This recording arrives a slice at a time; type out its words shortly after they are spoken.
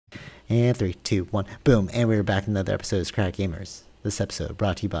And 3, 2, 1, boom. And we're back in another episode of Socratic Gamers. This episode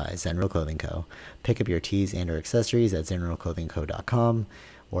brought to you by Zenro Clothing Co. Pick up your tees and or accessories at zenroclothingco.com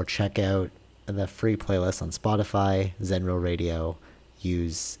or check out the free playlist on Spotify, Zenro Radio.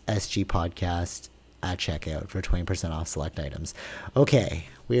 Use SG Podcast at checkout for 20% off select items. Okay,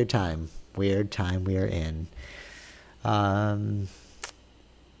 weird time we are in.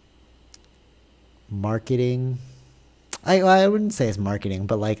 Marketing. I wouldn't say it's marketing,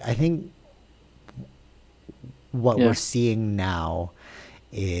 but like I think what we're seeing now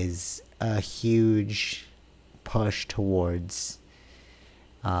is a huge push towards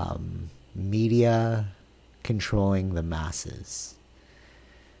media controlling the masses.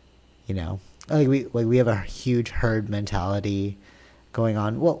 You know, like we have a huge herd mentality going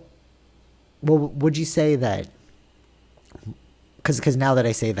on. Well, would you say that? Because now that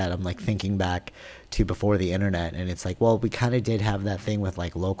I say that, I'm like thinking back to before the internet, and it's like, well, we kind of did have that thing with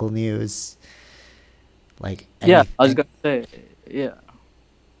like local news. Like, I was gonna say, yeah.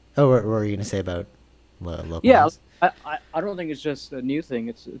 Oh, what were you gonna say about local news? I don't think it's just a new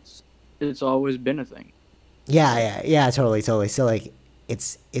thing. It's always been a thing. Yeah, totally. So like,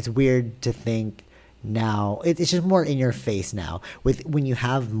 it's weird to think now. It's just more in your face now. When you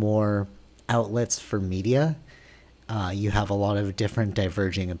have more outlets for media, you have a lot of different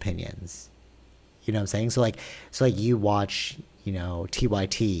diverging opinions. You know what I'm saying? So like you watch, you know,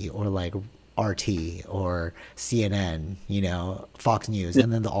 TYT or like RT or CNN, you know, Fox News,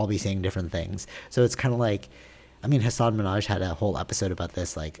 and then they'll all be saying different things. So it's kind of like, I mean, Hassan Minhaj had a whole episode about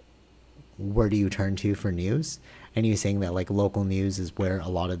this, like, where do you turn to for news? And he was saying that like local news is where a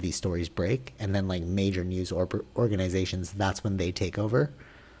lot of these stories break, and then like major news organizations, that's when they take over.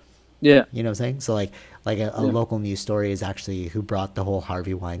 Yeah. You know what I'm saying? So like a local news story is actually who brought the whole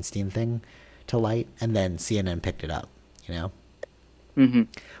Harvey Weinstein thing to light, and then CNN picked it up, you know? Mm-hmm.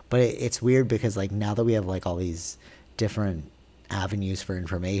 But it's weird because like now that we have like all these different avenues for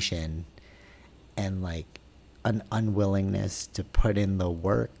information and like an unwillingness to put in the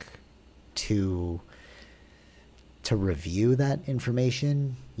work to review that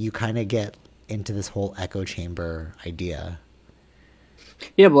information, you kind of get into this whole echo chamber idea.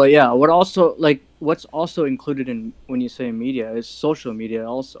 Yeah, but yeah, what's also included in when you say media is social media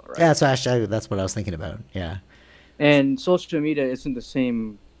also, right? Yeah, so actually that's what I was thinking about. Yeah. And social media isn't the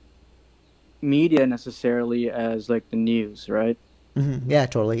same media necessarily as like the news, right? Mm-hmm. Yeah,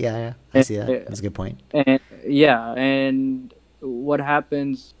 totally. Yeah. I see that. That's a good point. And what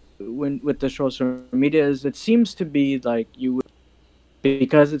happens with the social media is it seems to be like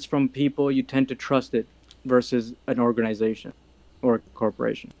because it's from people, you tend to trust it versus an organization or a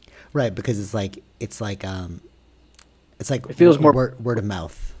corporation. Right, because it's like it feels more word of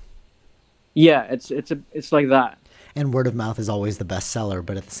mouth. Yeah, it's like that. And word of mouth is always the best seller,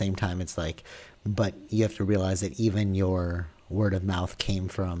 but at the same time it's like, but you have to realize that even your word of mouth came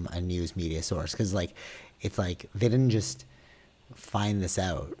from a news media source, because like it's like they didn't just find this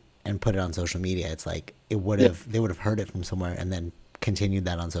out and put it on social media. It's like they would have heard it from somewhere and then continued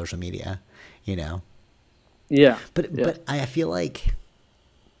that on social media, you know. Yeah. But I feel like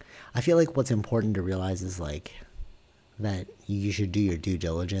what's important to realize is like that you should do your due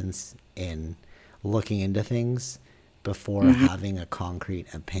diligence in looking into things before having a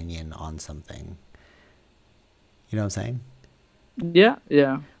concrete opinion on something. You know what I'm saying?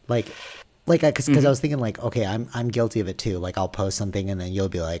 Yeah. Like, because I was thinking like, okay, I'm guilty of it too. Like I'll post something and then you'll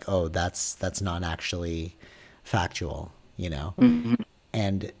be like, oh, that's not actually factual, you know? Mm-hmm.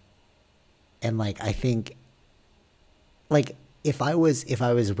 And like, I think like if I was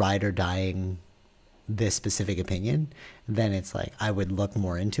ride or dying this specific opinion, then it's like I would look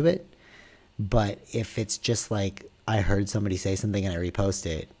more into it. But if it's just like I heard somebody say something and I repost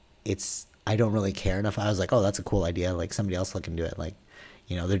it, I don't really care enough. I was like, oh, that's a cool idea. Like somebody else look into it. Like,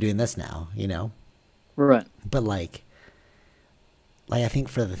 you know, they're doing this now, you know? Right. But like I think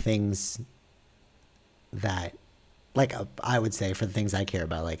for the things that, like I would say for the things I care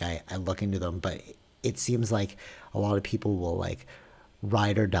about, like I look into them, but it seems like a lot of people will like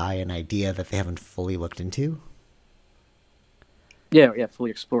ride or die an idea that they haven't fully looked into. Yeah, fully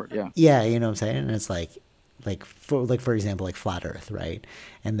explored, yeah. Yeah, you know what I'm saying? And it's like for example, like flat Earth, right?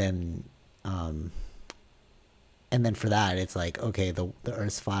 And then for that, it's like, okay, the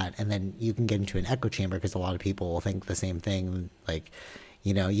Earth's flat, and then you can get into an echo chamber because a lot of people will think the same thing. Like,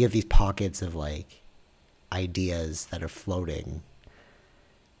 you know, you have these pockets of like ideas that are floating,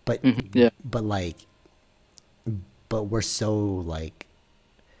 but but we're so like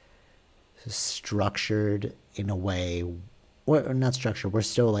structured in a way, or not structured, we're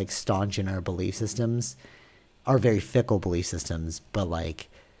still like staunch in our belief systems, our very fickle belief systems, but like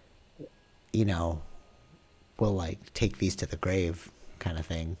you know, will like take these to the grave kind of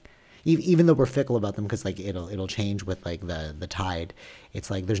thing. Even though we're fickle about them, because like it'll change with like the tide.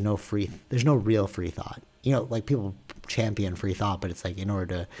 It's like there's no real free thought. You know, like people champion free thought, but it's like in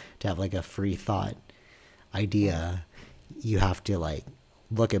order to have like a free thought idea, you have to like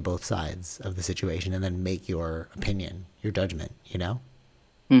look at both sides of the situation and then make your opinion, your judgment, you know?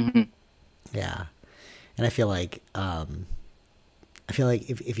 Mm-hmm. Yeah. And I feel like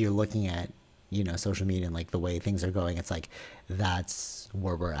if you're looking at, you know, social media and like the way things are going, it's like that's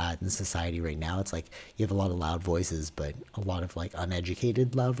where we're at in society right now. It's like you have a lot of loud voices, but a lot of like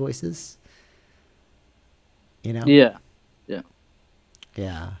uneducated loud voices, you know? Yeah. Yeah.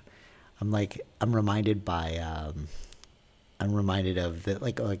 Yeah. I'm reminded I'm reminded of the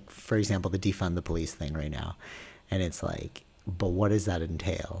like for example the defund the police thing right now, and it's like, but what does that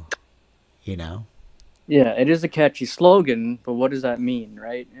entail, you know? Yeah, it is a catchy slogan, but what does that mean,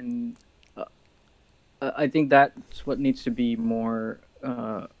 right? And uh, I think that's what needs to be more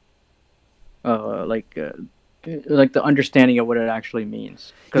uh, like uh, like the understanding of what it actually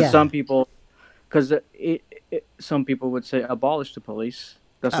means. Because Yeah. some people would say abolish the police.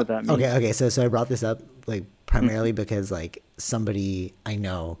 That's what that means. Okay, so I brought this up like primarily because like somebody I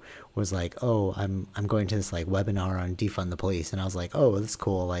know was like, "Oh, I'm going to this like webinar on defund the police." And I was like, "Oh, that's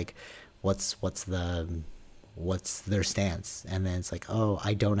cool. Like what's their stance?" And then it's like, "Oh,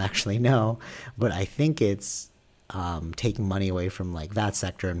 I don't actually know, but I think it's taking money away from like that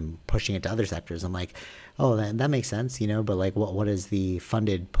sector and pushing it to other sectors." I'm like, "Oh, that makes sense, you know, but like what is the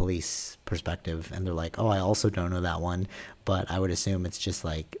funded police perspective?" And they're like, "Oh, I also don't know that one, but I would assume it's just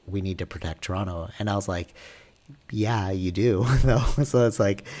like we need to protect Toronto." And I was like, "Yeah, you do." though. So it's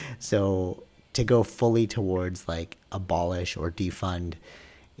like, so to go fully towards like abolish or defund,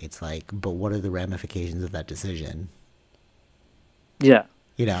 it's like, but what are the ramifications of that decision? Yeah,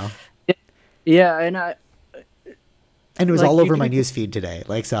 You know? yeah, and I And it was like all you over my can. news feed today.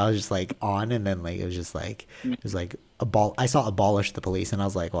 Like, so I was just like on, and then like it was just like it was like I saw abolish the police, and I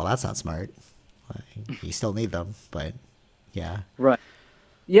was like, well, that's not smart. Like, you still need them, but yeah, Right.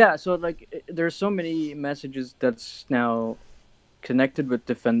 Yeah, so like there's so many messages that's now connected with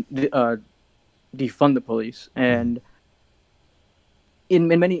defund the police, mm, and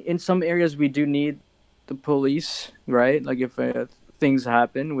in some areas we do need the police, right? Like if things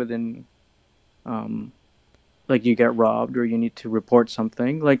happen within, um, like you get robbed or you need to report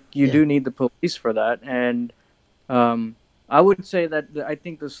something, like you yeah, do need the police for that. And um, I would say that I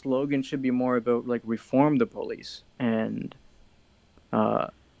think the slogan should be more about like reform the police, and uh,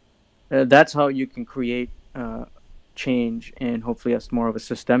 that's how you can create change, and hopefully that's more of a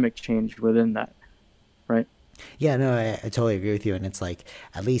systemic change within that, right? yeah. No, I totally agree with you. And it's like,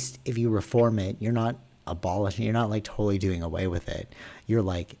 at least if you reform it, you're not abolishing. You're not like totally doing away with it. You're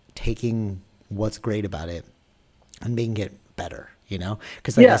like taking what's great about it and making it better. You know?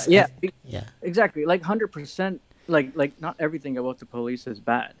 Because like Yeah, yeah, yeah, exactly. Like 100%. Like not everything about the police is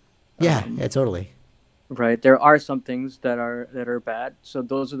bad. yeah, Um, yeah, totally. right. There are some things that are bad. So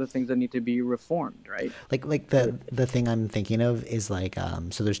those are the things that need to be reformed, right? Like the thing I'm thinking of is like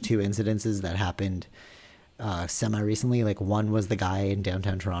so there's two incidences that happened semi recently. Like one was the guy in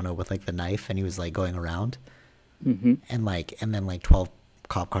downtown Toronto with like the knife, and he was like going around, Mm-hmm. and then like 12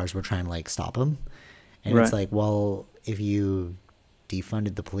 cop cars were trying to like stop him. And it's Right. like, well, if you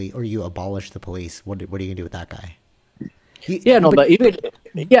defunded the police or you abolished the police, what are you gonna do with that guy? Yeah, no, But but even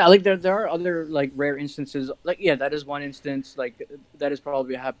yeah, like there are other like rare instances. Like yeah, that is one instance. Like that is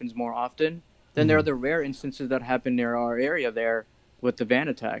probably happens more often. Then there are mhm. the rare instances that happen near our area there with the van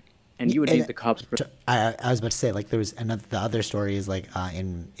attack, and you would And need the cops for. I was about to say like there was another the other story is like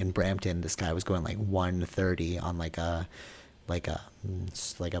in Brampton, this guy was going like 130 on like a like a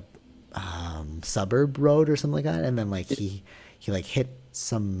suburb road or something like that, and then like he like hit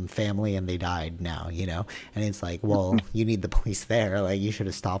some family and they died now, you know. And it's like, well, you need the police there, like you should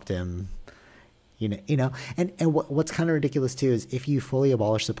have stopped him, you know. And what's kind of ridiculous too is if you fully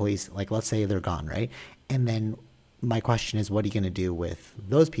abolish the police, like let's say they're gone, right? And then my question is, what are you going to do with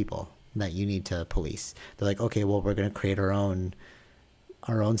those people that you need to police? They're like, okay, well, we're going to create our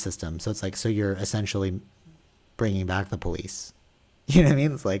own system. So it's like, so you're essentially bringing back the police. You know what I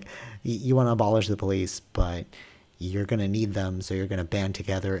mean? It's like you want to abolish the police, but you're going to need them, so you're going to band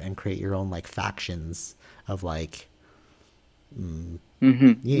together and create your own like factions of like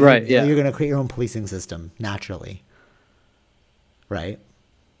Mm-hmm. Right. Yeah. you're going to create your own policing system naturally, right?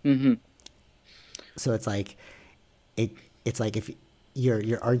 Mm-hmm. So it's like it it's like if you're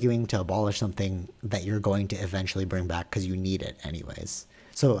arguing to abolish something that you're going to eventually bring back because you need it anyways.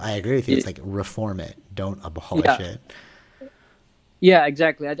 So I agree with you. It's like reform it, don't abolish Yeah. it. Yeah,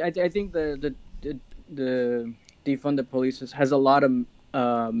 exactly. I think the defund the police has a lot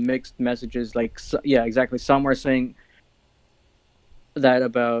of mixed messages. Like, yeah, exactly. Some are saying that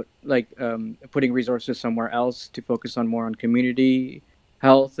about like putting resources somewhere else to focus on more on community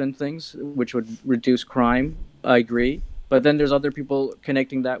health and things, which would reduce crime. I agree. But then there's other people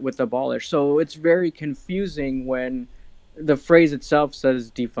connecting that with abolish. So it's very confusing when the phrase itself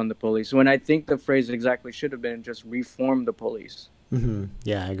says defund the police, when I think the phrase exactly should have been just reform the police.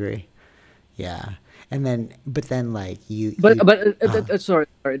 Yeah, I agree. Yeah. And then, but then like But you, sorry,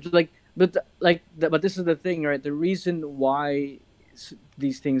 like but this is the thing, right? The reason why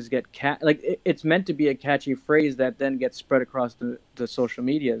these things get like it's meant to be a catchy phrase that then gets spread across the social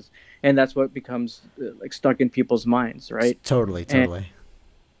medias, and that's what becomes like stuck in people's minds, right? totally, And totally.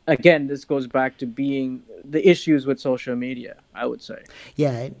 again, this goes back to being the issues with social media, I would say.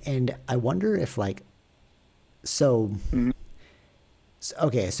 Yeah. And I wonder if like, so, Mhm.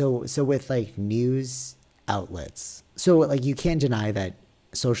 okay, so with like news outlets, so like you can't deny that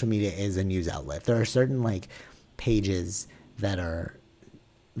social media is a news outlet. There are certain like pages that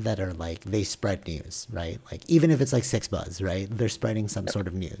are like they spread news, right? Like even if it's like Six Buzz, right? They're spreading some sort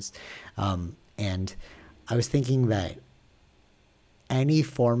of news. And I was thinking that any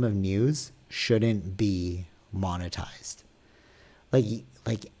form of news shouldn't be monetized.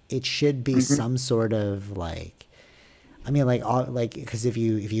 Like it should be Mhm. some sort of like, I mean, like, all, like, because if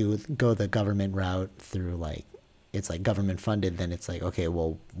you go the government route through like, it's like government funded, then it's like, okay,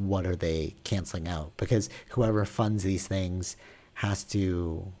 well, what are they canceling out? Because whoever funds these things has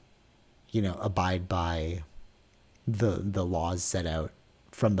to, you know, abide by the laws set out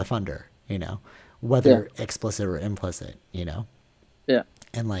from the funder, you know, Yeah, whether explicit or implicit, you know, yeah.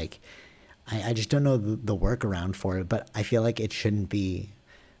 and like, I just don't know the workaround for it, but I feel like it shouldn't be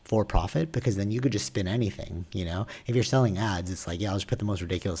for profit because then you could just spin anything, you know? If you're selling ads, it's like, yeah, I'll just put the most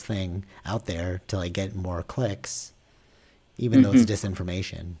ridiculous thing out there to like get more clicks, even though it's Hmm.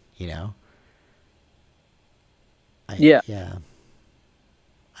 disinformation, you know? Yeah. Yeah.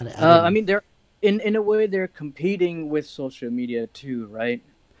 I don't I know. mean, they're in a way they're competing with social media too, right?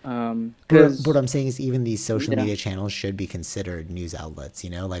 But what Because I'm saying is even these social yeah, media channels should be considered news outlets, you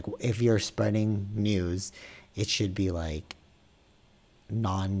know? Like if you're spreading news, it should be like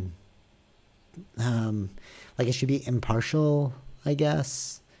non, um, like it should be impartial, I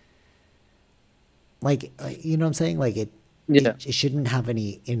guess. Like, you know what I'm saying? Like yeah, it shouldn't have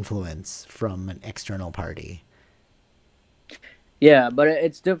any influence from an external party. yeah. But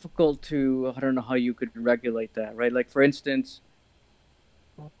it's difficult to, I don't know how you could regulate that, right? Like for instance,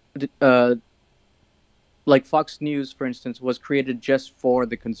 uh, like Fox News, for instance, was created just for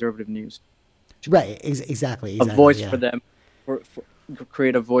the conservative news, Right. Exactly. a Exactly. voice for Yeah. them, for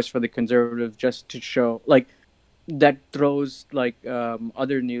create a voice for the conservative, just to show like that throws like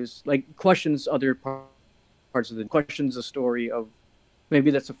other news, like questions other parts of the questions the story of,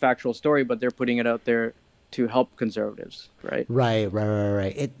 maybe that's a factual story, but they're putting it out there to help conservatives, right?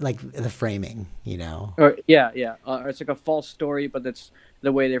 Right. It like the framing, you know. Or yeah, yeah, it's like a false story, but that's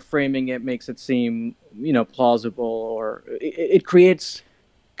the way they're framing it makes it seem, plausible, or it creates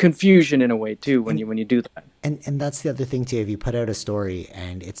confusion in a way too when And you do that. and that's the other thing too. If you put out a story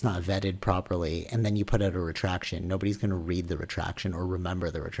and it's not vetted properly, and then you put out a retraction, nobody's going to read the retraction or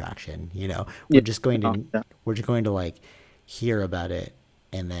remember the retraction. You know, Yeah, no, yeah. we're just going to like hear about it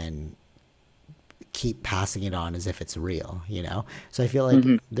and then keep passing it on as if it's real. You know, so I feel like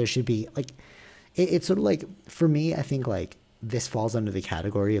Hmm. there should be like it's sort of like for me. I think like this falls under the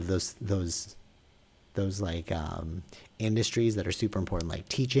category of those like industries that are super important, like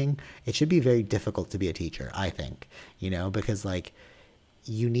teaching. It should be very difficult to be a teacher, I think, you know, because like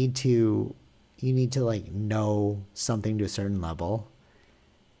you need to like know something to a certain level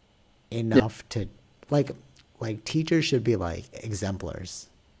Yeah. enough to like teachers should be like exemplars.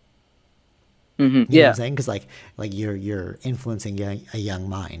 Hmm. You know what I'm Yeah. saying? Because like you're influencing a young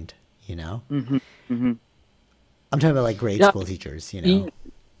mind. You know, Hmm. Hmm. I'm talking about like grade Yeah. school teachers. You know,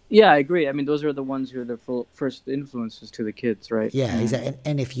 y- yeah, I agree. I mean, those are the ones who are the first influences to the kids, right? yeah, exactly. And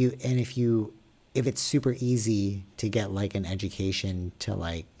And if it's super easy to get like an education to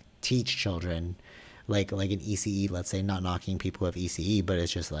like teach children, like an ECE, let's say, not knocking people who have ECE, but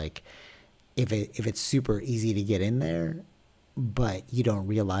it's just like if it's super easy to get in there, but you don't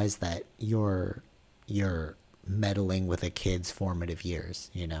realize that you're meddling with a kid's formative years,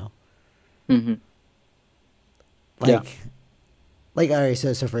 you know, hmm, yeah. like all right,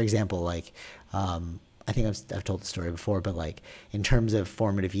 so for example, like I think I've told the story before, but like in terms of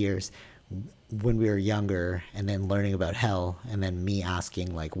formative years, when we were younger and then learning about hell and then me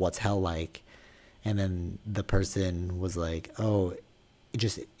asking like what's hell like, and then the person was like, oh,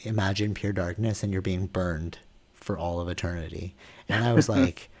 just imagine pure darkness and you're being burned for all of eternity. And I was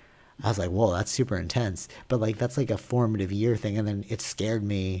like, whoa, that's super intense. But like, that's like a formative year thing. And then it scared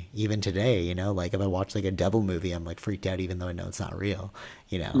me even today, you know, like if I watch like a devil movie, I'm like freaked out, even though I know it's not real,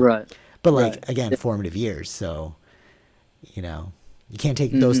 you know? Right. But like, Right. again, formative years. So, you know, you can't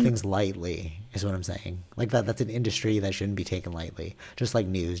take those things lightly is what I'm saying. Like that's an industry that shouldn't be taken lightly. Just like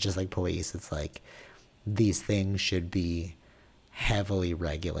news, just like police. It's like these things should be heavily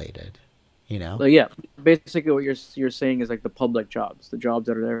regulated, you know? But yeah, basically what you're saying is like the public jobs, the jobs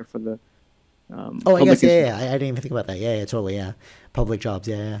that are there for the Oh, I guess, public yeah. I didn't even think about that. Yeah, totally, yeah. Public jobs,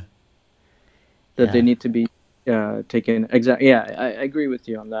 yeah. that they need to be taken. Exactly. Yeah, I agree with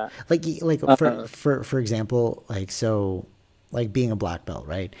you on that. Like Uh, for example, like so, like being a black belt,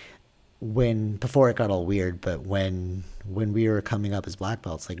 right? When before it got all weird, but when we were coming up as black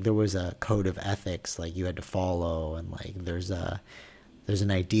belts, like there was a code of ethics like you had to follow, and like there's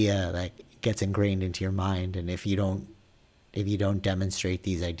an idea that gets ingrained into your mind, and if you don't demonstrate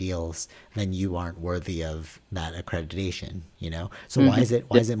these ideals, then you aren't worthy of that accreditation, you know? So why is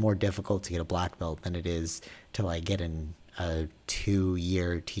it more difficult to get a black belt than it is to like get a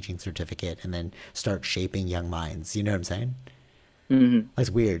 2-year teaching certificate and then start shaping young minds? You know what I'm saying? That's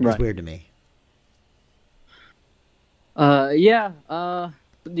weird. It's right. weird to me. Yeah. Yeah.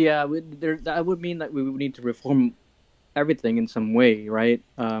 That would mean that we would need to reform everything in some way, right?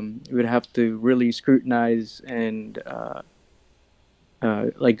 We would have to really scrutinize and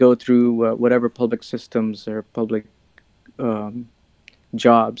like go through whatever public systems or public um,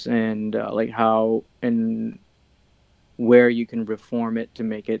 jobs, and like how and where you can reform it to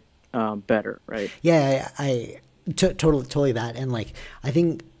make it better, right? Yeah, totally that. And like, I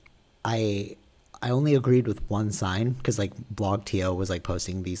think I I only agreed with one sign because like BlogTO was like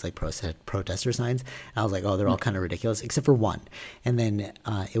posting these like protester signs. And I was like, oh, they're all kind of ridiculous except for one. And then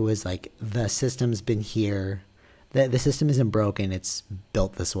it was like the system's been here. The system isn't broken. It's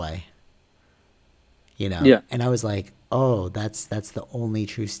built this way. You know? Yeah. And I was like, oh, that's the only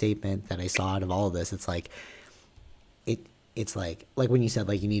true statement that I saw out of all of this. It's like it's like when you said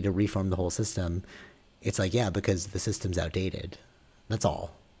like you need to reform the whole system. It's like, yeah, because the system's outdated. That's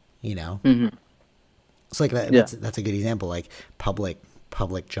all. You know? Mm-hmm. It's like that, Yeah. that's a good example. Like public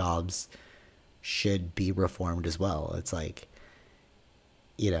jobs should be reformed as well. It's like,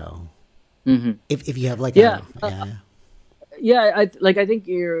 you know, Mm-hmm. if you have like Yeah. yeah, I think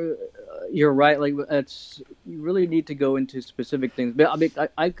you're right. Like it's you really need to go into specific things. But I mean,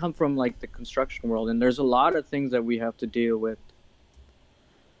 I come from like the construction world, and there's a lot of things that we have to deal with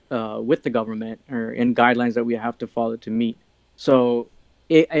the government or in guidelines that we have to follow to meet. So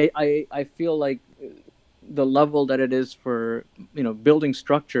I feel like the level that it is for building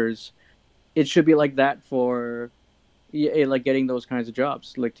structures, it should be like that for like getting those kinds of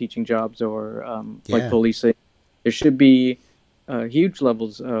jobs, like teaching jobs or like yeah. policing. There should be huge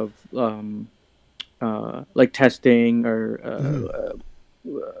levels of like testing or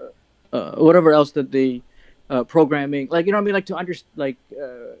whatever else that the programming, like what I mean, like to understand, like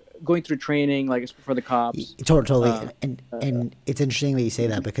going through training, like for the cops. Totally. Uh, And it's interesting that you say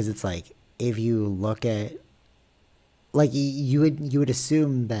that because it's like if you look at like you would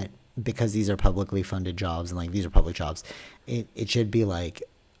assume that because these are publicly funded jobs and like these are public jobs, it should be like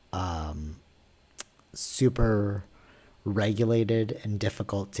super regulated and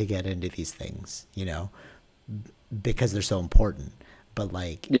difficult to get into these things, you know, because they're so important. But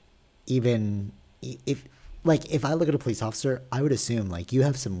like yeah. even if I look at a police officer, I would assume like you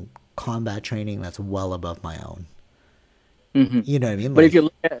have some combat training that's well above my own. Mhm. You know what I mean? But if Like, you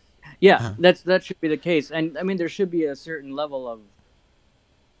look at, yeah, uh, that should be the case, and I mean there should be a certain level of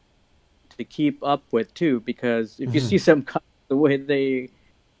to keep up with too, because if you see some cops, the way they,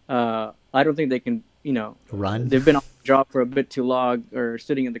 I don't think they can, run. they've been on the job for a bit too long or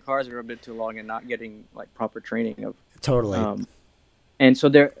sitting in the cars for a bit too long and not getting like proper training of, Totally. and so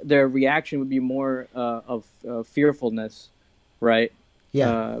their reaction would be more of fearfulness, right?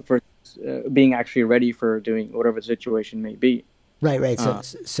 Yeah. For being actually ready for doing whatever the situation may be. Right. So Uh,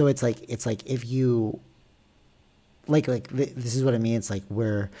 so it's like if you this is what I mean. It's like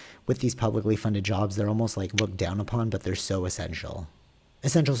we're with these publicly funded jobs, they're almost like looked down upon, but they're so essential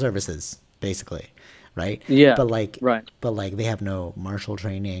services, basically, right? yeah, But like, right. they have no martial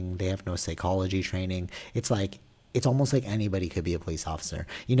training, they have no psychology training. It's like it's almost like anybody could be a police officer.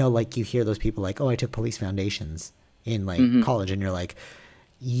 You know, like you hear those people like, oh, I took police foundations in like Hmm. college, and you're like,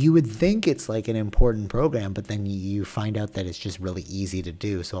 you would think it's like an important program, but then you find out that it's just really easy to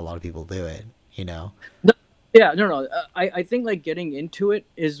do, so a lot of people do it. You know? Yeah, no, no. I think like getting into it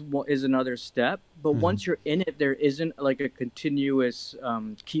is another step, but Hmm. once you're in it, there isn't like a continuous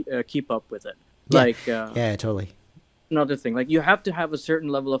keep up with it. Yeah, Like yeah, totally. another thing, like you have to have a certain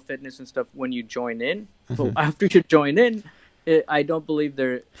level of fitness and stuff when you join in, but Hmm. after you join in, I don't believe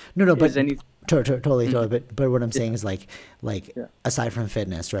there No, no, but is anything. totally, Mhm. totally. But what I'm Yeah, saying is like yeah. aside from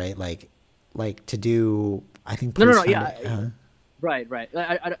fitness, right? Like to do, I think No, no, police no. find Yeah, it. right, right.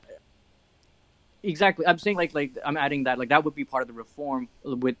 Exactly. I'm saying like I'm adding that like that would be part of the reform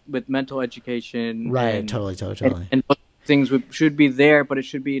with mental education Right, totally, totally, and totally. and those things should be there, but it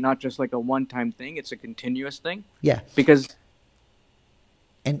should be not just like a one time thing. It's a continuous thing Yeah, because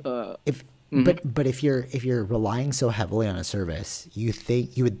and uh, if mhm. but if you're relying so heavily on a service, you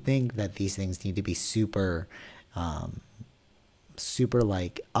would think that these things need to be super, um, super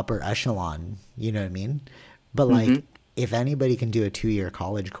like upper echelon. You know what I mean? But like, Mhm. if anybody can do a 2 year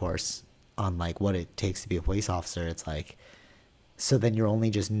college course on like what it takes to be a police officer, it's like, so then you're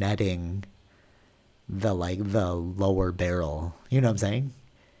only just netting the lower barrel. You know what I'm saying?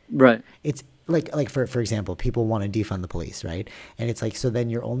 Right. It's like for example, people want to defund the police, right? And it's like, so then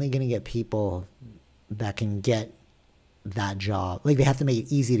you're only going to get people that can get that job. Like they have to make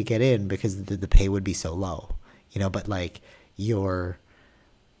it easy to get in because the pay would be so low, you know. But like you're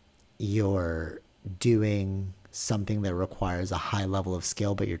you're doing something that requires a high level of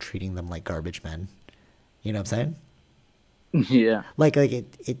skill, but you're treating them like garbage men. You know what I'm saying? Yeah. Like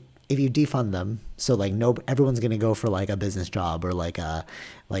it if you defund them, so like no, everyone's gonna go for like a business job or like a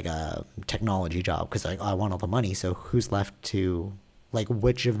technology job because like, oh, I want all the money. So who's left to, like,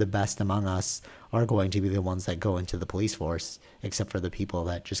 which of the best among us are going to be the ones that go into the police force, except for the people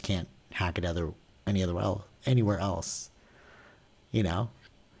that just can't hack it anywhere else. You know,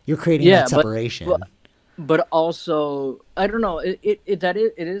 you're creating that Yeah, but separation. but also I don't know. It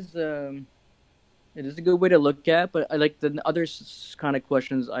is a good way to look at, but I like the other kind of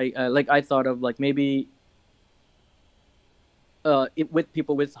questions I thought of like maybe with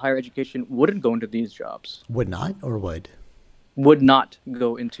people with higher education wouldn't go into these jobs, Would not or would? would not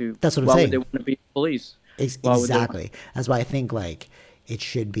go into. That's what I'm Why would they saying. want to be police? Why would they want? Exactly. That's why I think like it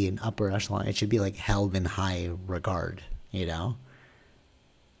should be an upper echelon. It should be like held in high regard, you know.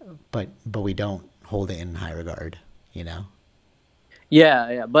 But we don't hold it in high regard, you know. Yeah,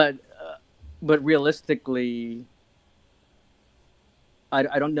 yeah, but realistically,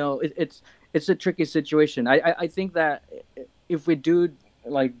 I don't know. It's a tricky situation. I think that if we do it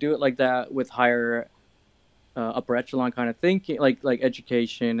like that with higher upper echelon kind of thinking, like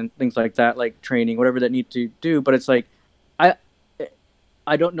education and things like that, like training, whatever that need to do. But it's like, I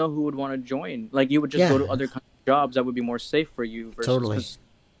I don't know who would want to join. Like you would just go Yeah, to other kind of jobs that would be more safe for you versus totally. because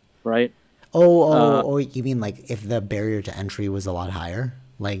right. Oh, you mean like if the barrier to entry was a lot higher?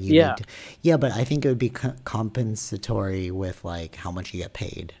 Like you need Yeah, to, yeah, but I think it would be compensatory with like how much you get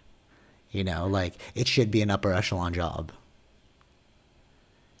paid. You know, like it should be an upper echelon job.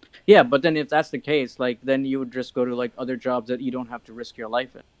 yeah. But then if that's the case, like then you would just go to like other jobs that you don't have to risk your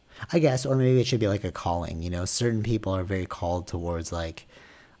life in. I guess, or maybe it should be like a calling. You know, certain people are very called towards like,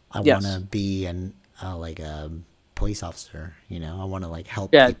 I want to Yes. be an like a police officer. You know, I want to like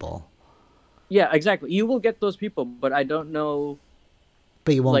help Yeah. people, Yeah. Exactly. You will get those people, but I don't know,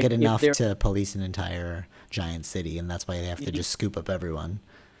 but you won't get like if enough they're. to police an entire giant city, and that's why they have to just scoop up everyone.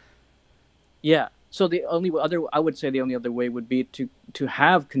 Yeah. So the only other, I would say, the only other way would be to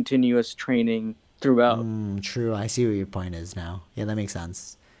have continuous training throughout, True. I see what your point is now. Yeah, that makes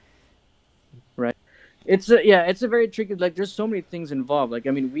sense. right? It's a very tricky. Like, there's so many things involved. Like,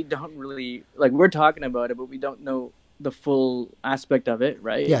 I mean, we don't really like we're talking about it, but we don't know the full aspect of it,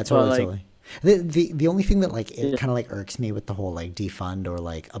 right? Yeah, But totally, like, totally. The only thing that like it yeah, kind of like irks me with the whole like defund or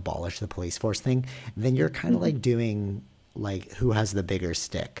like abolish the police force thing, then you're kind of mhm, like doing like who has the bigger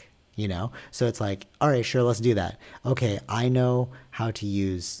stick, you know? So it's like, all right, sure, let's do that. Okay, I know how to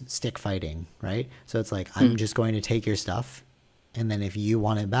use stick fighting, right? So it's like I'm mhm, just going to take your stuff, and then if you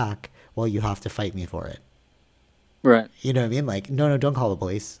want it back, well, you have to fight me for it. right. You know what I mean? Like, no, no, don't call the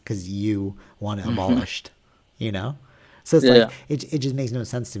police because you want it Mhm. abolished. You know? So it's like Yeah, it just makes no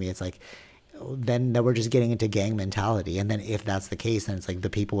sense to me. It's like then that we're just getting into gang mentality, and then if that's the case, then it's like the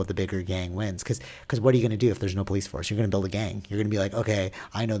people with the bigger gang wins. Because what are you gonna do if there's no police force? You're gonna build a gang. You're gonna be like, okay,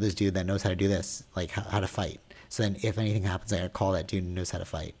 I know this dude that knows how to do this, like how to fight. So then if anything happens, I gotta call that dude who knows how to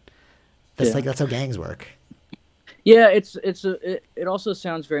fight. That's like yeah, that's how gangs work. yeah. It also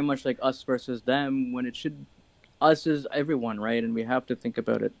sounds very much like us versus them when it should us is everyone, right? And we have to think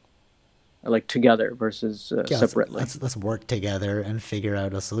about it like together versus Yeah, separately. let's work together and figure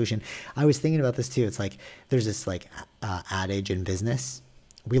out a solution. I was thinking about this too. It's like there's this like adage in business.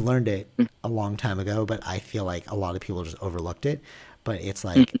 we learned it a long time ago, but I feel like a lot of people just overlooked it. But it's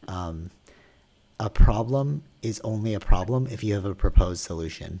like a problem is only a problem if you have a proposed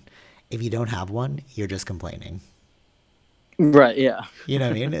solution. If you don't have one, you're just complaining. Right. Yeah. You know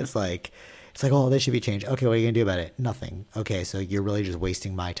what I mean? It's like, oh, this should be changed. Okay, what are you gonna do about it? Nothing. Okay, so you're really just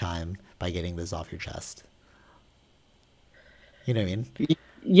wasting my time by getting this off your chest. You know what I mean?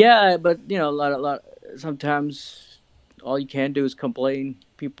 Yeah, but sometimes all you can do is complain.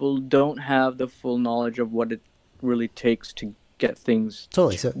 People don't have the full knowledge of what it really takes to get things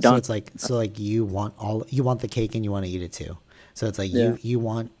Totally. So done. it's like, you want the cake and you want to eat it too. So it's like Yeah. you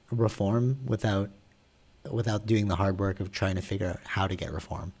want reform without doing the hard work of trying to figure out how to get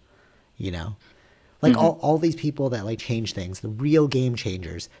reform. You know, like all these people that like change things, the real game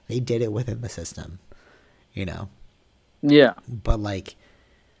changers, they did it within the system. You know, Yeah. but like,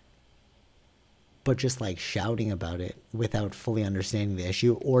 but just like shouting about it without fully understanding the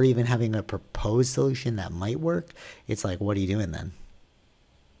issue or even having a proposed solution that might work, it's like, what are you doing then?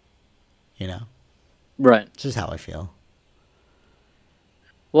 You know, Right. it's just how I feel.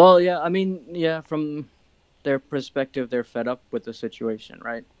 Well, yeah. I mean, yeah. From their perspective, they're fed up with the situation,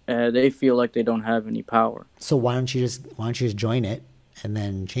 right? They feel like they don't have any power. So why don't you just join it and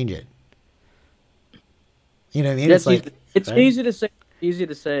then change it? You know what I mean? It's That's like, easy. It's right? easy to say. Easy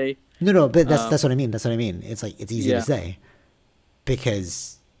to say. No, but Um, that's what I mean. That's what I mean. It's like it's easy to yeah. say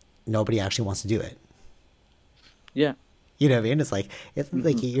because nobody actually wants to do it. Yeah. You know what I mean? It's Hmm.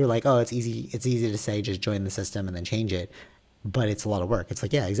 like you're like, oh, it's easy to say just join the system and then change it, but it's a lot of work. It's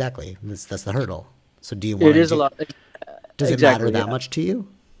like, yeah, exactly. That's the hurdle. So do you want It to is a do? lot. Does it matter Exactly. that Yeah. much to you?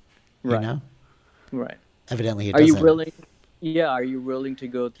 You Right. know, Right. evidently it Are you doesn't. willing? Yeah. Are you willing to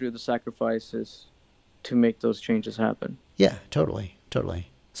go through the sacrifices to make those changes happen? Yeah, totally, totally.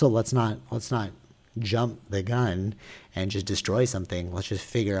 So let's not jump the gun and just destroy something. Let's just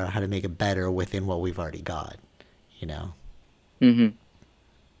figure out how to make it better within what we've already got. You know, Hmm.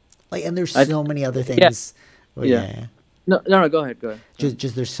 like, and there's I. so many other Yeah. things. Well, Yeah. yeah, yeah. No. No. No. Go ahead. Go ahead. Go ahead.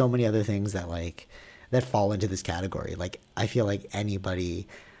 Just there's so many other things that like that fall into this category. Like I feel like anybody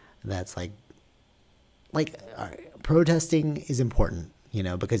that's protesting is important, you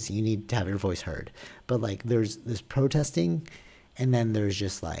know, because you need to have your voice heard. But like there's this protesting, and then there's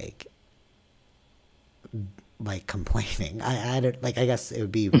just like complaining. I don't like. I guess it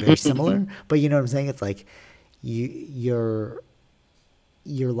would be very similar, but you know what I'm saying? It's like you're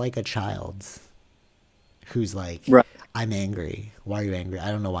like a child who's like, Right. I'm angry. Why are you angry? I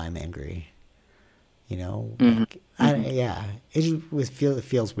don't know why I'm angry. You know, Hmm. like Hmm. yeah, it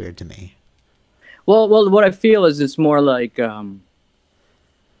feels weird to me. Well. What I feel is it's more like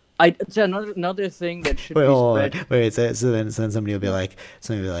it's another thing that should Wait, be hold spread. on. Wait. So then somebody will be like,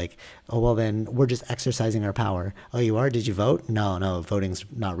 oh well, then we're just exercising our power. Oh, you are? Did you vote? No, no, voting's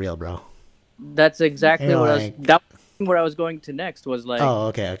not real, bro. That's And exactly you're what I was. like, That was what I was going to next. Was like oh,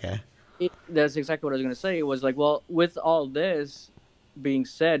 okay, okay. that's exactly what I was going to say. It was like, well, with all this being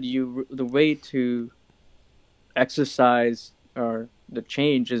said, the way to exercise or the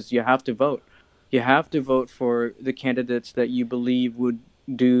change is you have to vote. You have to vote for the candidates that you believe would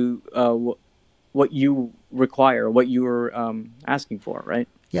do what you require, what you were asking for, right?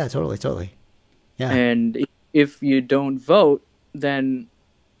 Yeah, totally, totally. Yeah. And if you don't vote, then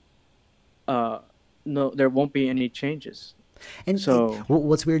uh, no, there won't be any changes. And So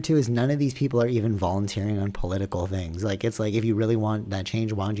what's weird too is none of these people are even volunteering on political things. Like it's like if you really want that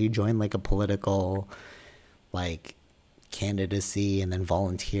change, why don't you join like a political like candidacy and then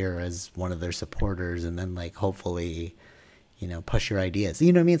volunteer as one of their supporters and then like hopefully, you know, push your ideas.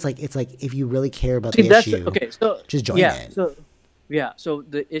 You know what I mean? It's like if you really care about see, the that's issue, okay. So just join yeah, it. so yeah, so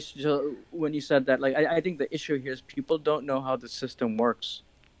the issue. So when you said that, like, I think the issue here is people don't know how the system works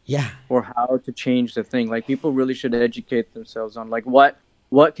Yeah. or how to change the thing. Like people really should educate themselves on like what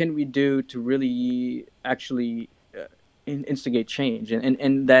can we do to really actually instigate change,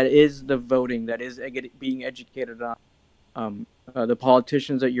 and that is the voting. That is being educated on the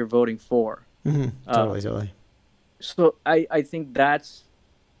politicians that you're voting for. Uh, Totally, totally. so I think that's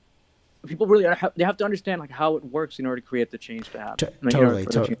people really they have to understand like how it works in order to create the change to happen. Like, in order Totally,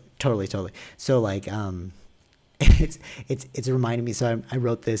 for the change. totally. So like, it's reminding me. So I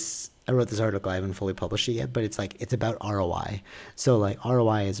wrote this article. I haven't fully published it yet, but it's like it's about ROI. So like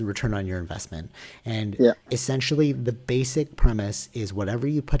ROI is return on your investment, and Yeah. essentially the basic premise is whatever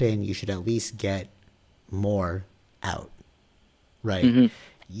you put in, you should at least get more out, right? Hmm.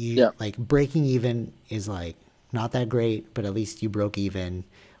 You Yeah. like breaking even is like not that great, but at least you broke even,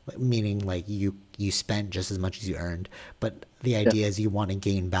 meaning like you spent just as much as you earned. But the Yeah. idea is you want to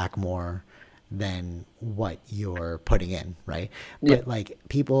gain back more than what you're putting in, right? Yeah. But like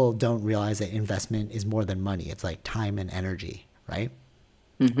people don't realize that investment is more than money. It's like time and energy, right?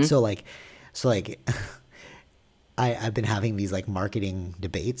 Mm-hmm. So like, so like, I've been having these like marketing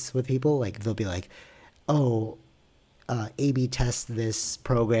debates with people. Like they'll be like, oh, A/B test this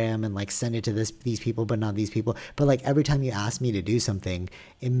program and like send it to these people, but not these people. But like every time you ask me to do something,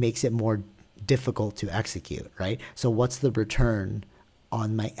 it makes it more difficult to execute, right? So what's the return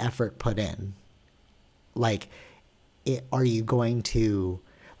on my effort put in? Like, are you going to,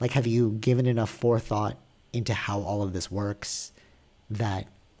 like, have you given enough forethought into how all of this works that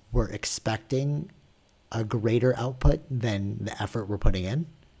we're expecting a greater output than the effort we're putting in?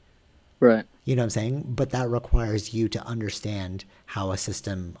 Right. You know what I'm saying? But that requires you to understand how a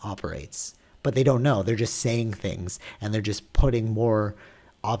system operates. But they don't know. They're just saying things and they're just putting more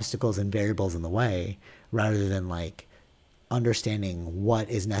obstacles and variables in the way rather than like understanding what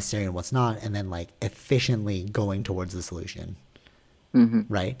is necessary and what's not, and then like efficiently going towards the solution. Mm-hmm.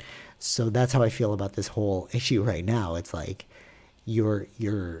 Right? So that's how I feel about this whole issue right now. It's like you're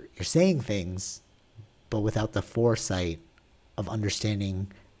saying things, but without the foresight of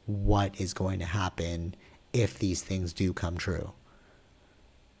understanding what is going to happen if these things do come true.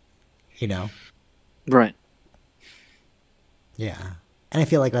 You know? Right. Yeah. And I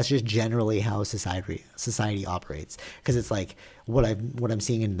feel like that's just generally how society operates, because it's like what I'm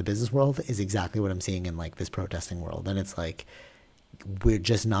seeing in the business world is exactly what I'm seeing in like this protesting world, and it's like we're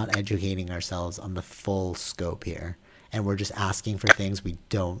just not educating ourselves on the full scope here, and we're just asking for things we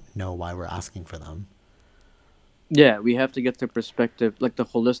don't know why we're asking for them. Yeah, we have to get the perspective, like the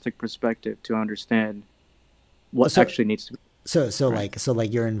holistic perspective, to understand what So actually needs to be. Right. so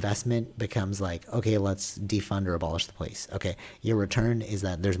like your investment becomes like, okay, let's defund or abolish the police. Okay, your return is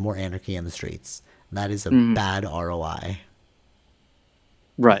that there's more anarchy in the streets. That is a Mm-hmm. bad ROI.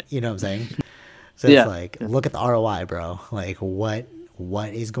 Right. You know what I'm saying? So it's Yeah. like, Yeah. look at the ROI, bro. Like what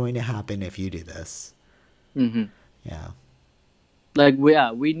is going to happen if you do this? Mm-hmm. Yeah. Like,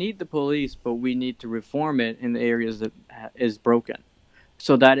 we need the police, but we need to reform it in the areas that is broken.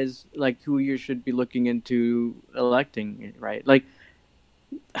 So that is like who you should be looking into electing, right? Like,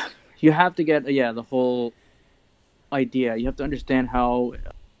 you have to get, the whole idea. You have to understand how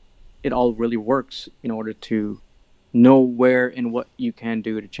it all really works in order to know where and what you can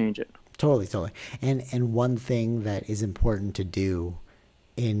do to change it. Totally, totally. And one thing that is important to do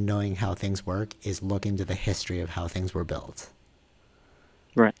in knowing how things work is look into the history of how things were built.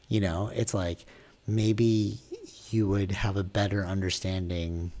 Right. You know, it's like maybe you would have a better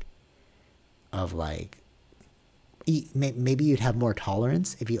understanding of like maybe you'd have more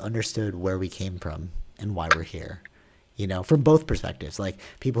tolerance if you understood where we came from and why we're here. You know, from both perspectives. Like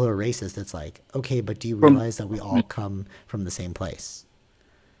people who are racist, it's like, okay, but do you From realize that we all come from the same place?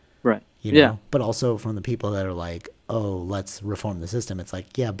 right. You Yeah. know, but also from the people that are like, oh, let's reform the system. It's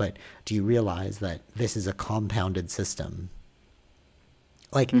like, yeah, but do you realize that this is a compounded system?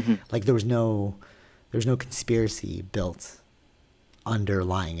 Like, Mm-hmm. like there's no conspiracy built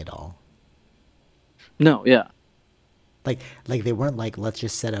underlying it all. No. Yeah. Like they weren't like, let's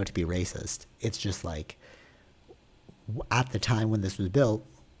just set out to be racist. It's just like, at the time when this was built,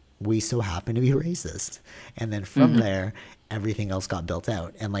 we so happen to be racist. And then from Mm-hmm. there, everything else got built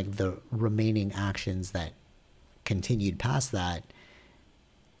out. And like the remaining actions that continued past that,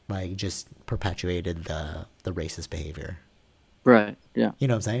 like just perpetuated the racist behavior. Right. Yeah. You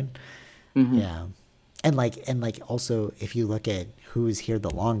know what I'm saying? Mm-hmm. Yeah. And like also if you look at who is here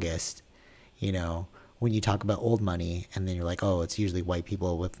the longest, you know, when you talk about old money and then you're like, oh, it's usually white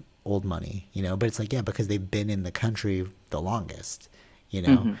people with old money, you know, but it's like, yeah, because they've been in the country the longest, you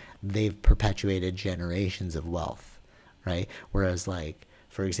know, Mm-hmm. they've perpetuated generations of wealth, right? Whereas like,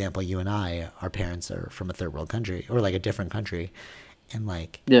 for example, you and I, our parents are from a third world country or like a different country, and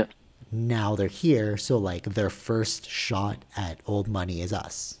like Yeah. now they're here, so like their first shot at old money is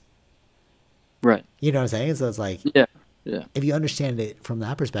us. Right. You know what I'm saying? So it's like, Yeah. Yeah. if you understand it from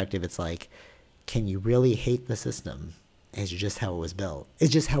that perspective, it's like, can you really hate the system? It's just how it was built.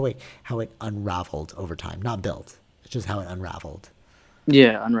 It's just how it unraveled over time. Not built. It's just how it unraveled.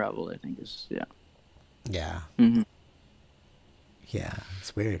 Yeah. Unraveled, I think, is, yeah. Yeah. Mm-hmm. Yeah.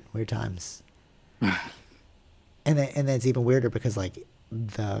 It's weird. Weird times. And then it's even weirder because like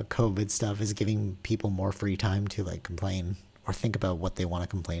the COVID stuff is giving people more free time to like complain or think about what they want to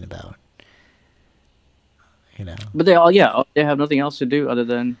complain about. You know? But they have nothing else to do other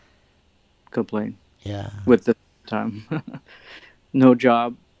than complain Yeah. with the time. No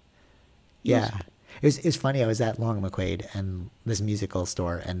job. No. Yeah. It's funny. I was at Long McQuaid and this musical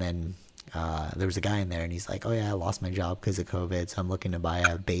store, and then there was a guy in there, and he's like, oh yeah, I lost my job because of COVID, so I'm looking to buy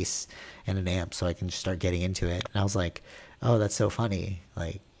a bass and an amp so I can just start getting into it. And I was like, oh, that's so funny.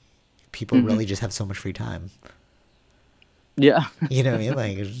 Like, people really just have so much free time. Yeah. You know what I mean?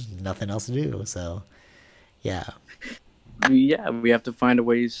 Like, there's nothing else to do. So, yeah. Yeah, we have to find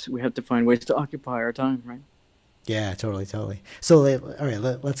ways to occupy our time, right? Yeah, totally, totally. So, all right,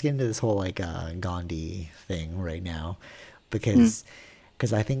 let's get into this whole like Gandhi thing right now, because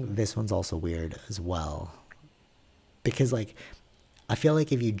I think this one's also weird as well. Because like, I feel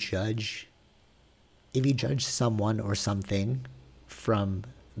like if you judge someone or something from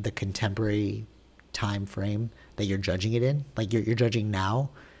the contemporary time frame that you're judging it in, like you're judging now,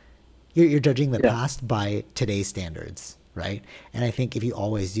 you're judging the past by today's standards, right? And I think if you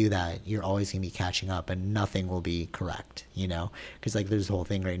always do that, you're always going to be catching up and nothing will be correct, you know? Because like there's a whole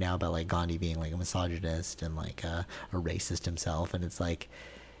thing right now about like Gandhi being like a misogynist and like a racist himself. And it's like,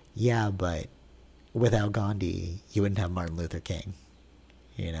 yeah, but without Gandhi, you wouldn't have Martin Luther King,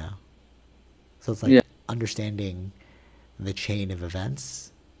 you know? So it's like understanding the chain of events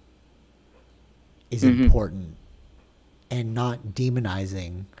is important, and not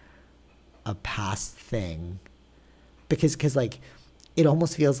demonizing a past thing, because like it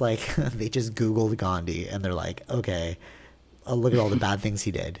almost feels like they just Googled Gandhi and they're like, okay, look at all the bad things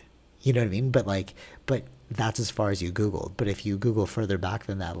he did, you know what I mean? But that's as far as you Googled. But if you Google further back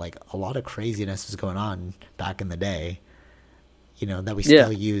than that, like a lot of craziness was going on back in the day, you know, that we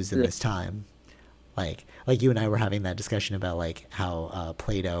still use in this time. Like you and I were having that discussion about like how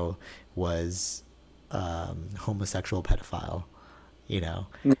Plato was homosexual pedophile, you know.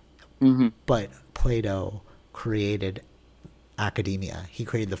 But Plato created academia. He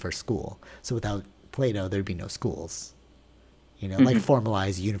created the first school. So without Plato, there'd be no schools, you know, like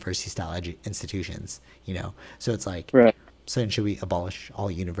formalized university-style institutions, you know. So it's like, so then should we abolish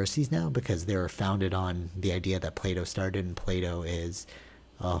all universities now because they were founded on the idea that Plato started, and Plato is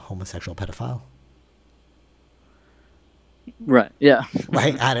a homosexual pedophile? Right. Yeah.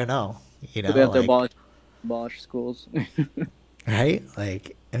 Like, I don't know. You know, we have like, to abolish schools. right?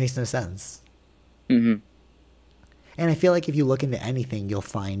 Like, it makes no sense. And I feel like if you look into anything, you'll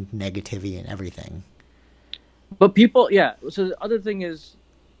find negativity in everything. But people, yeah. So the other thing is,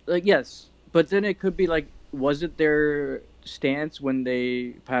 like, yes, but then it could be like, was it their stance when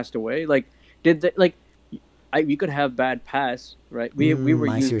they passed away? Like, did they like? We could have bad past, right? We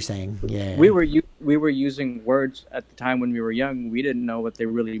were you're saying, yeah. We were using words at the time when we were young. We didn't know what they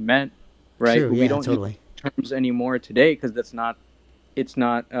really meant, right? True, we don't use terms anymore today because it's not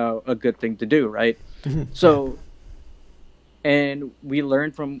a good thing to do, right? So, and we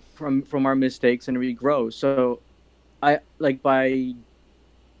learn from our mistakes and we grow. So, I like by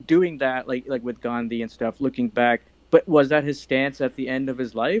doing that, like with Gandhi and stuff, looking back. But was that his stance at the end of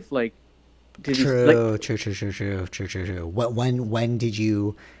his life? Like, True. When did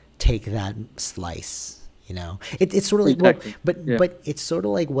you take that slice? You know, it's sort of like, exactly. but it's sort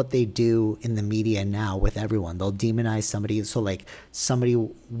of like what they do in the media now with everyone. They'll demonize somebody. So like somebody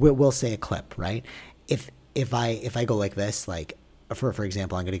will say a clip, right? If I go like this, like for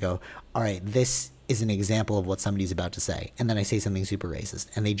example, I'm going to go, all right, this is an example of what somebody's about to say, and then I say something super racist,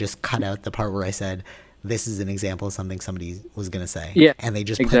 and they just cut out the part where I said, this is an example of something somebody was going to say. Yeah, and they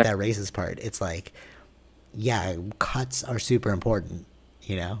just put that racist part. It's like, yeah, cuts are super important,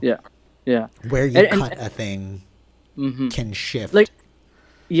 you know? Yeah. Where you cut a thing can shift. Like,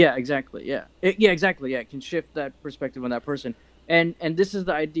 yeah, exactly. Yeah. Exactly. Yeah. It can shift that perspective on that person. And this is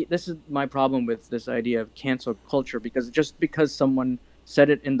the idea. This is my problem with this idea of cancel culture, because just because someone said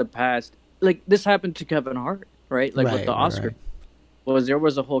it in the past, like this happened to Kevin Hart, right? Like with the Oscar. Right. There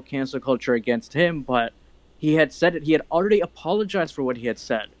was a whole cancel culture against him, but he had said it. He had already apologized for what he had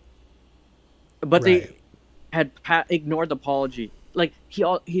said, but they had ignored the apology. Like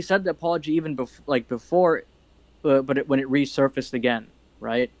he said the apology even before, but when it resurfaced again,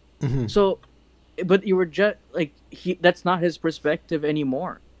 right? So, but you were just like that's not his perspective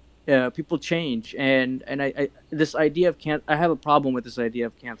anymore. People change, and I this idea of I have a problem with this idea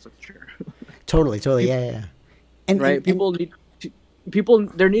of cancel culture. Totally, yeah. And people need.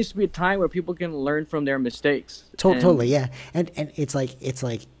 There needs to be a time where people can learn from their mistakes. Totally, yeah. And it's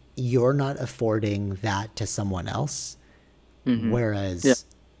like you're not affording that to someone else, whereas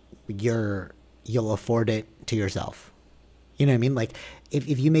you'll afford it to yourself. You know what I mean? Like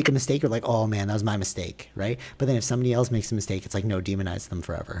if you make a mistake, you're like, oh man, that was my mistake, right? But then if somebody else makes a mistake, it's like, no, demonize them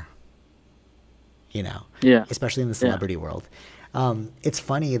forever. You know? Yeah. Especially in the celebrity world. It's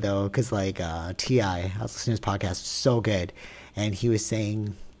funny though, because like T.I., I was listening to his podcast, so good. And he was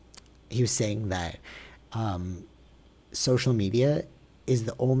saying that social media is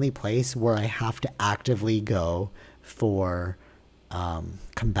the only place where I have to actively go for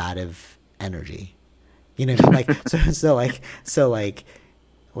combative energy. You know what I mean? Like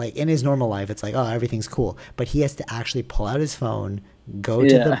like in his normal life, it's like, oh, everything's cool. But he has to actually pull out his phone, go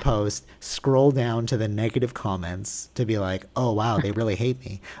to the post, scroll down to the negative comments to be like, oh, wow, they really hate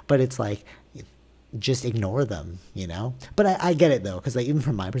me. But it's like, just ignore them, you know? But I get it, though, because like, even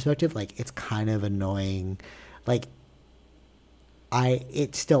from my perspective, like, it's kind of annoying. Like,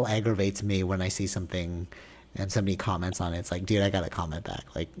 it still aggravates me when I see something and somebody comments on it. It's like, dude, I got to comment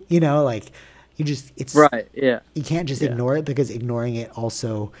back. Like, you know, like, it's right. Yeah. You can't just ignore it, because ignoring it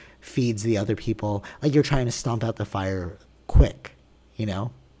also feeds the other people. Like, you're trying to stomp out the fire quick, you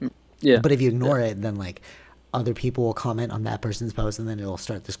know? Yeah. But if you ignore it, then like other people will comment on that person's post, and then it'll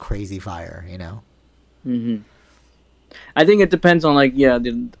start this crazy fire, you know? I think it depends on like,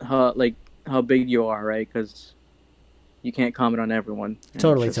 how big you are, right? Because you can't comment on everyone.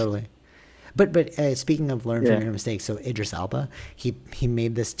 Totally. But speaking of learn from your mistakes, so Idris Elba, he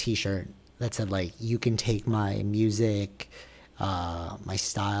made this T-shirt that said like, you can take my music, my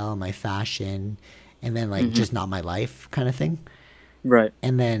style, my fashion, and then like just not my life kind of thing. Right.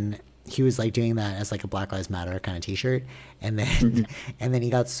 And then he was like doing that as like a Black Lives Matter kind of T-shirt, and then and then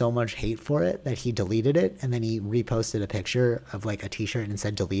he got so much hate for it that he deleted it, and then he reposted a picture of like a T-shirt and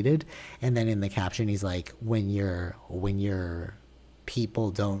said deleted, and then in the caption he's like, when your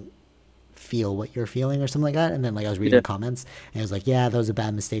people don't feel what you're feeling or something like that. And then like I was reading the comments, and it was like, yeah, that was a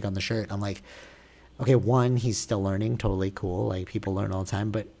bad mistake on the shirt. I'm like, okay, one, he's still learning, totally cool, like people learn all the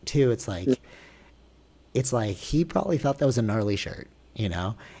time, but two, it's like he probably thought that was a gnarly shirt, you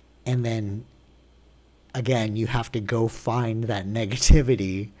know? And then again, you have to go find that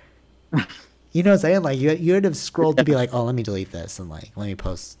negativity. You know what I'm saying? Like you had to have scrolled to be like, oh, let me delete this, and like let me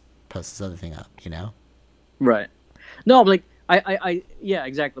post this other thing up, you know? Right. No, like I yeah,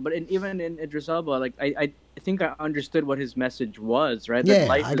 exactly. But even in Idris Elba, like I think I understood what his message was, right? Yeah,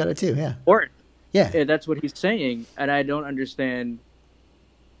 life I got it too. Yeah. Important. Yeah, that's what he's saying, and I don't understand.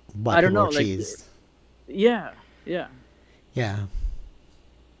 Why I don't know, like, cheesed. Yeah.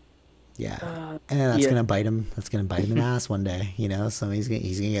 And then that's gonna bite him. That's gonna bite him in the ass one day, you know. So he's gonna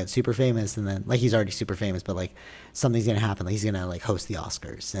get super famous, and then like he's already super famous, but like something's gonna happen. Like he's gonna like host the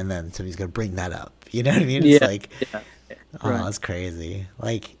Oscars, and then somebody's gonna bring that up. You know what I mean? It's like, oh, that's crazy.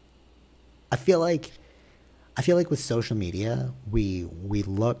 Like, I feel like with social media, we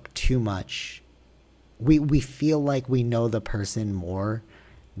look too much. We feel like we know the person more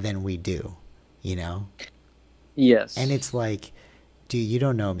than we do, you know? Yes. And it's like, dude, you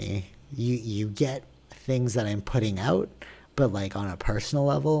don't know me. You get things that I'm putting out, but like on a personal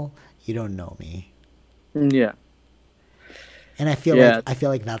level, you don't know me. Yeah. And I feel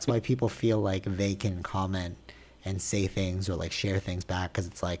like that's why people feel like they can comment and say things or like share things back, because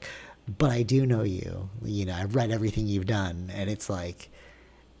it's like, but I do know you. You know, I've read everything you've done, and it's like,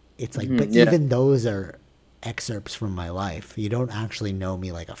 but even those are excerpts from my life. You don't actually know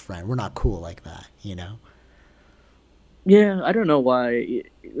me like a friend. We're not cool like that, you know? Yeah, I don't know why,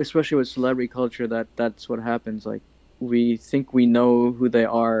 especially with celebrity culture, that's what happens. Like, we think we know who they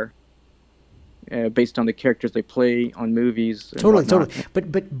are based on the characters they play on movies. Totally.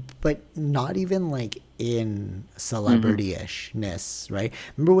 But not even like in celebrity-ishness, right?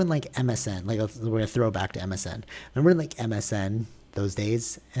 Remember when like MSN, like we're gonna throw back to MSN. Remember when like MSN those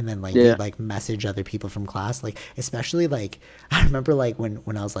days, and then like you'd like message other people from class, like especially like I remember like when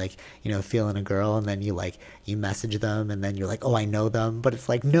I was like, you know, feeling a girl, and then you message them, and then you're like, oh, I know them, but it's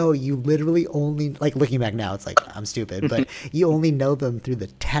like, no, you literally only, like looking back now, it's like I'm stupid, but you only know them through the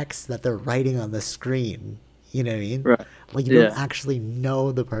text that they're writing on the screen. You know what I mean? Right. Like you don't actually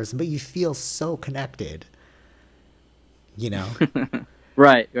know the person, but you feel so connected. You know?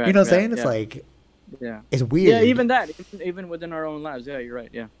 Right. You know what I'm saying? It's like, it's weird. Yeah, even within our own lives. Yeah, you're right.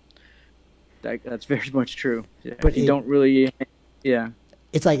 Yeah, that's very much true. Yeah. But you don't really. Yeah.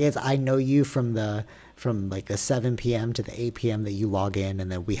 It's like I know you from like the 7 p.m. to the 8 p.m. that you log in,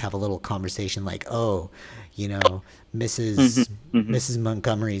 and then we have a little conversation like, oh, you know, Mrs.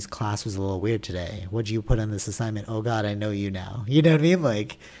 Montgomery's class was a little weird today. What'd you put on this assignment? Oh God, I know you now. You know what I mean?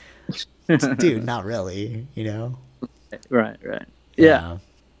 Like, dude, not really. You know? Right. Yeah.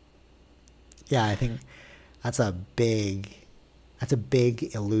 Yeah, I think that's a big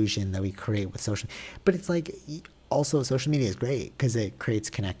illusion that we create with social. But it's like, also social media is great because it creates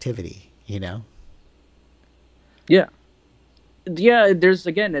connectivity, you know? Yeah. There's,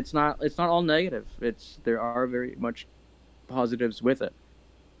 again, it's not all negative. There are very much positives with it.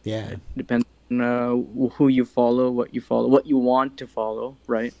 Yeah. It depends on who you follow, what you want to follow,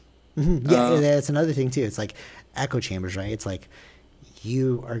 right? Yeah, that's another thing too. It's like echo chambers, right? It's like,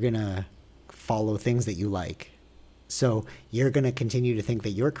 you are gonna follow things that you like. So you're gonna continue to think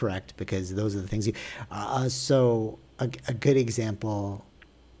that you're correct because those are the things you. So a good example.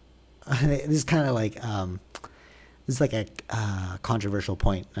 This is kind of like this is like a controversial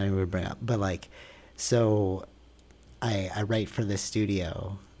point I would bring up, but like, so I write for this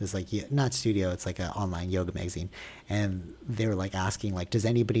studio. This like not studio, it's like an online yoga magazine, and they were like asking like, does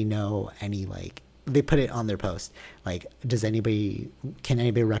anybody know any like, they put it on their post like, can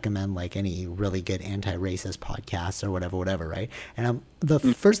anybody recommend like any really good anti-racist podcasts or whatever, right? And the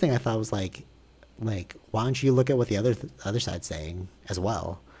first thing I thought was like why don't you look at what the other side's saying as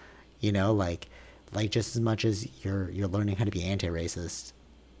well, you know, like just as much as you're learning how to be anti-racist,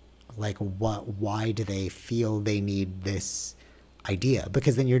 like why do they feel they need this idea?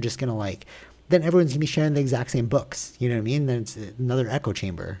 Because then you're just gonna like, then everyone's gonna be sharing the exact same books, you know what I mean? Then it's another echo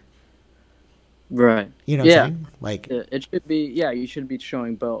chamber, Right. you know what I'm saying? Like it should be, you should be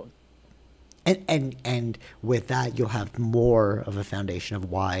showing both. and with that you'll have more of a foundation of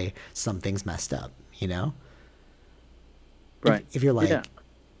why something's messed up, you know? Right. If you're like Yeah.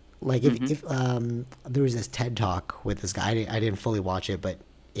 like if there was this TED talk with this guy, I didn't fully watch it, but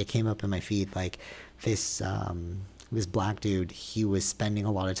it came up in my feed, like this this black dude, he was spending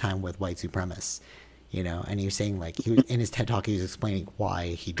a lot of time with white supremacists, you know, and he was saying like, he was in his TED talk, he was explaining why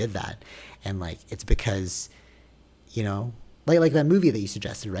he did that, and like it's because, you know, like that movie that you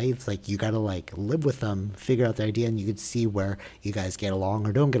suggested, right? It's like you gotta like live with them, figure out the idea, and you could see where you guys get along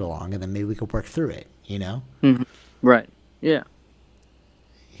or don't get along, and then maybe we could work through it, you know? Right. Yeah.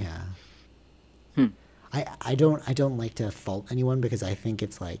 Yeah. I don't like to fault anyone because I think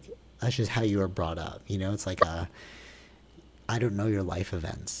it's like, that's just how you were brought up, you know? It's like I don't know your life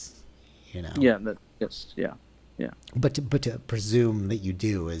events, you know? Yeah. Yeah. But to presume that you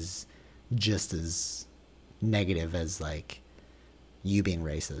do is just as negative as like you being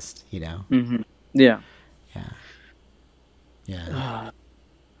racist, you know? Yeah. Yeah.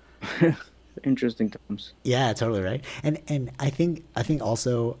 Interesting terms. Yeah, totally, right. And I think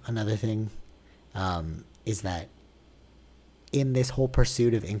also another thing is that in this whole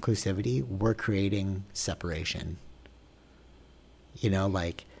pursuit of inclusivity, we're creating separation. You know,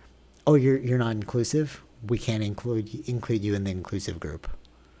 like, oh, you're not inclusive, we can't include you in the inclusive group.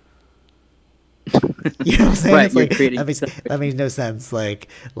 You know what I'm saying? Right, It's like, creating that makes no sense. Like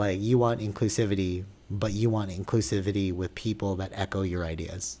you want inclusivity, but you want inclusivity with people that echo your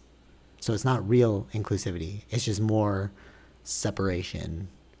ideas. So it's not real inclusivity. It's just more separation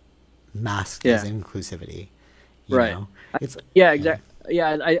masked as inclusivity. You Right. know? It's Exactly.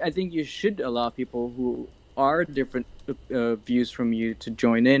 Yeah, I think you should allow people who are different views from you to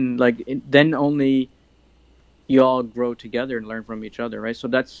join in. Like then only you all grow together and learn from each other, right? So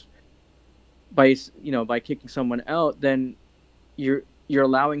that's by kicking someone out, then you're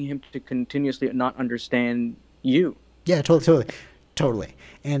allowing him to continuously not understand you. Yeah, totally.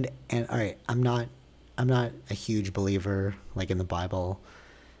 And all right, I'm not a huge believer like in the Bible.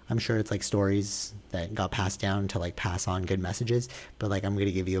 I'm sure it's like stories that got passed down to like pass on good messages, but like I'm going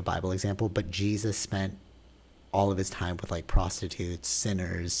to give you a Bible example, but Jesus spent all of his time with like prostitutes,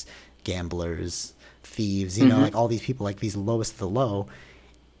 sinners, gamblers, thieves, you know, like all these people, like these lowest of the low,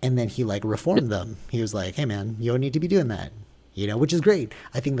 and then he like reformed them. He was like, hey man, you don't need to be doing that, you know, which is great.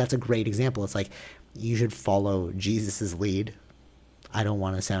 I think that's a great example. It's like you should follow Jesus's lead. I don't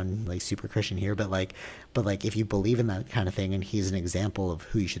want to sound like super Christian here, but like if you believe in that kind of thing and he's an example of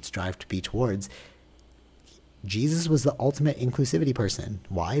who you should strive to be towards, Jesus was the ultimate inclusivity person.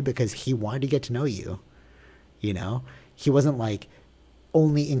 Why? Because he wanted to get to know you. You know, he wasn't like,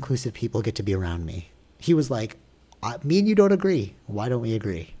 only inclusive people get to be around me. He was like, me and you don't agree. Why don't we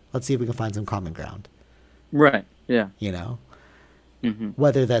agree? Let's see if we can find some common ground. Right. Yeah. You know,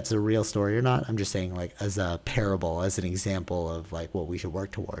 whether that's a real story or not, I'm just saying like as a parable, as an example of like what we should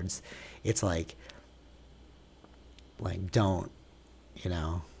work towards. It's like don't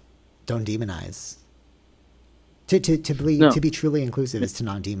demonize. To be truly inclusive is to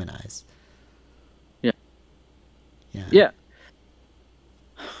not demonize.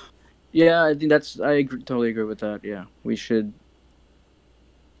 Yeah, I think totally agree with that. Yeah, we should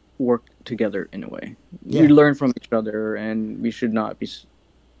work together in a way. We learn from each other, and we should not be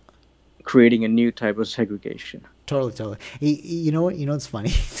creating a new type of segregation. Totally. You know what's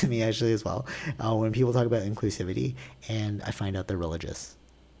funny to me actually as well? When people talk about inclusivity, and I find out they're religious,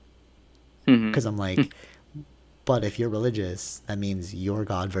 because I'm like, but if you're religious, that means your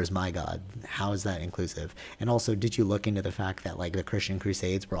God versus my God. How is that inclusive? And also, did you look into the fact that like the Christian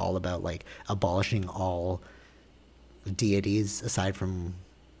Crusades were all about like abolishing all deities aside from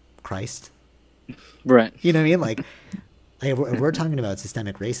Christ? Right. You know what I mean? Like if we're talking about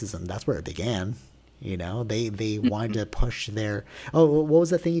systemic racism, that's where it began. You know, they wanted to push their. Oh, what was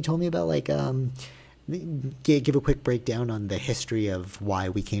the thing you told me about? Like, give a quick breakdown on the history of why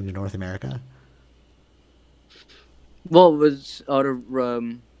we came to North America. Well, it was out of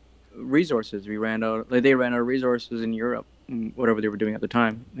resources. We ran out. Like they ran out of resources in Europe, whatever they were doing at the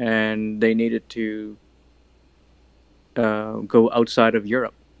time, and they needed to go outside of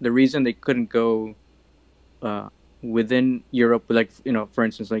Europe. The reason they couldn't go uh, within Europe, like for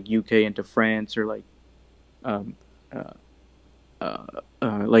instance, like UK into France or um, uh, uh,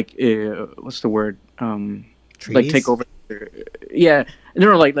 what's the word? Like take Treaties. over. Yeah,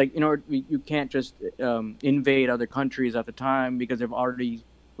 no, you can't just invade other countries at the time because they've already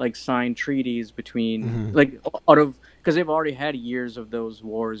like signed treaties between Hmm. like out of because they've already had years of those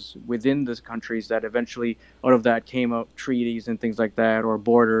wars within the countries that eventually out of that came out treaties and things like that or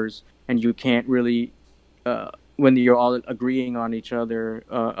borders, and you can't really when you're all agreeing on each other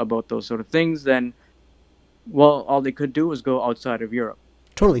about those sort of things, then well, all they could do was go outside of Europe.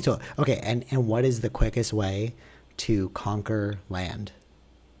 Totally, totally. Okay, and what is the quickest way to conquer land?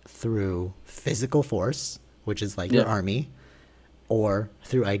 Through physical force, which is like your Yeah. army, or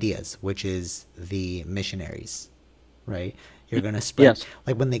through ideas, which is the missionaries, right? You're going to spread, Yes.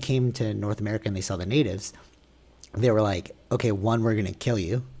 like when they came to North America and they saw the natives, they were like, okay, one, we're going to kill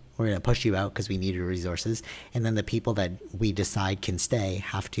you. We're going to push you out because we need your resources. And then the people that we decide can stay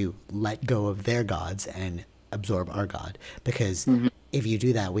have to let go of their gods and absorb our God. Because Hmm. if you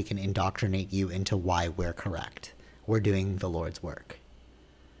do that, we can indoctrinate you into why we're correct. We're doing the Lord's work,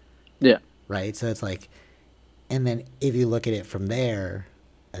 Yeah. right? So it's like, and then if you look at it from there,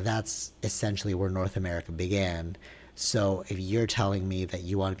 that's essentially where North America began. So if you're telling me that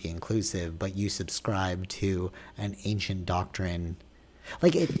you want to be inclusive, but you subscribe to an ancient doctrine,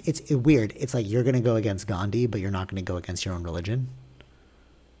 like it's weird. It's like you're going to go against Gandhi, but you're not going to go against your own religion,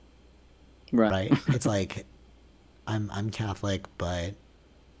 Right. right? It's like I'm Catholic, but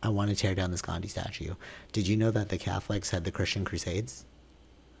I want to tear down this Gandhi statue. Did you know that the Catholics had the Christian Crusades?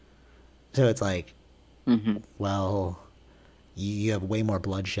 So it's like, Hmm. well, you have way more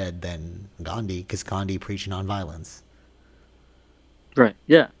bloodshed than Gandhi because Gandhi preached nonviolence. Right.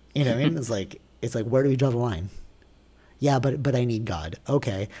 Yeah. You know what I mean? It's like where do we draw the line? Yeah, but I need God.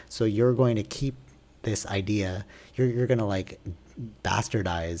 Okay, so you're going to keep this idea. You're gonna like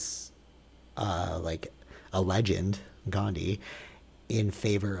bastardize like a legend, Gandhi, in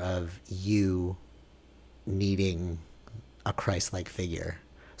favor of you needing a Christ-like figure.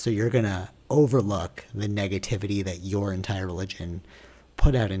 So you're gonna overlook the negativity that your entire religion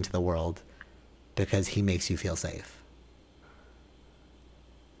put out into the world because he makes you feel safe.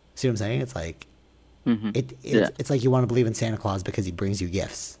 See what I'm saying? It's like Hmm. it's Yeah. it's like you want to believe in Santa Claus because he brings you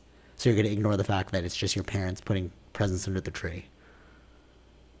gifts. So you're gonna ignore the fact that it's just your parents putting presents under the tree.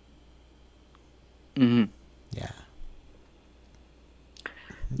 Hmm. Yeah.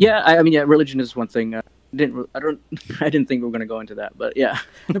 Yeah. I mean, yeah. Religion is one thing. I don't. I didn't think we were going to go into that, but yeah.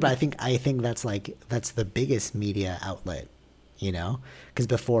 No, but I think that's like that's the biggest media outlet, you know, because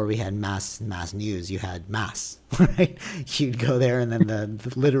before we had mass news, you had mass, right? You'd go there, and then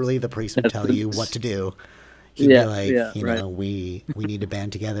literally the priest would That's tell you what to do. He'd be yeah. like, Yeah. you Right. know, we need to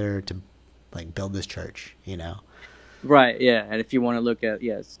band together to like build this church, you know. Right. Yeah. And if you want to look at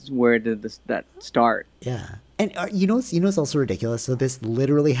yes, where did this that start? Yeah. And you know, it's also ridiculous. So this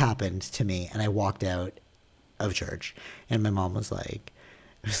literally happened to me, and I walked out of church, and my mom was like,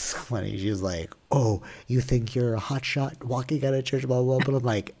 it was so funny. She was like, "Oh, you think you're a hotshot walking out of church, blah blah." But I'm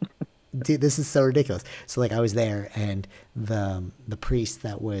like, dude, this is so ridiculous. So like, I was there, and the priest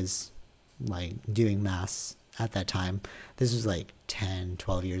that was like doing mass at that time, this was like 10,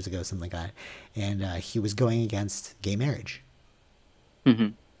 12 years ago, something like that, and he was going against gay marriage. Hmm.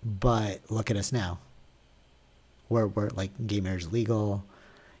 But look at us now. We're like gay marriage is legal.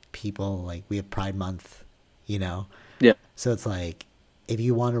 People like we have Pride Month, you know. Yeah. So it's like if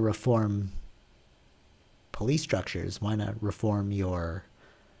you want to reform police structures, why not reform your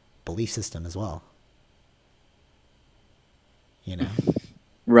belief system as well? You know,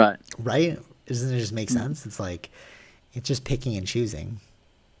 Right. right? Doesn't it just make sense? It's like it's just picking and choosing.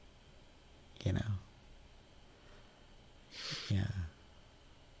 You know, yeah.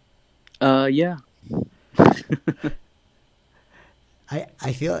 Yeah.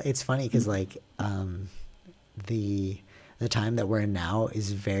 I feel it's funny because like the the time that we're in now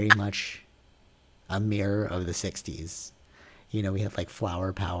is very much a mirror of the 60s. You know, we had like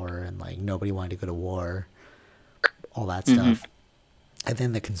flower power and like nobody wanted to go to war, all that Hmm. stuff. And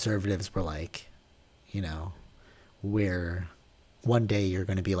then the conservatives were like, you know, we're one day you're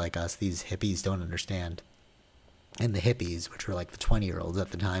going to be like us. These hippies don't understand. And the hippies, which were like the 20-year-olds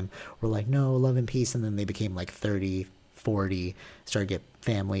at the time, were like, no, love and peace. And then they became like 30, 40, started to get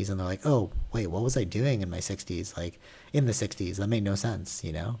families, and they're like, oh, wait, what was I doing in my 60s? Like, in the 60s, that made no sense,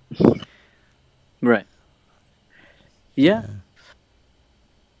 you know? Right. Yeah. Yeah.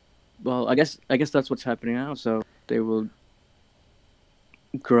 Well, I guess that's what's happening now. So they will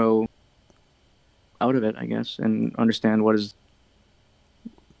grow out of it, I guess, and understand what's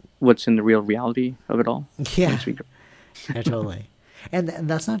in the real reality of it all. Yeah, Once we, yeah, totally. And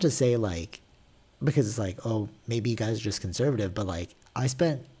that's not to say, like, because it's like, oh, maybe you guys are just conservative, but like, I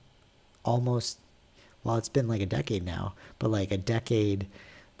spent almost, well, it's been like a decade now, but like a decade,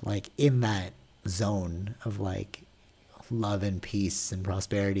 like in that zone of like love and peace and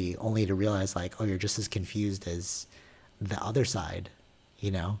prosperity, only to realize like, oh, you're just as confused as the other side,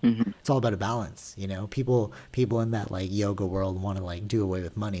 you know? Mhm. It's all about a balance, you know? People in that like yoga world want to like do away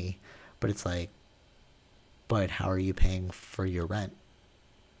with money, but it's like, but how are you paying for your rent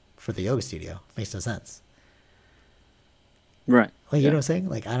for the yoga studio? Makes no sense. Right. Like, you Yeah. know what I'm saying?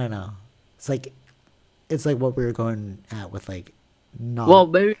 Like, I don't know. It's like what we were going at with like not. Well,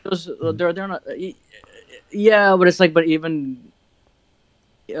 maybe those, they're not. Yeah, but it's like, but even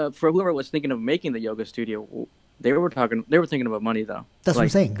for whoever was thinking of making the yoga studio, they were thinking about money though. That's what I'm Like,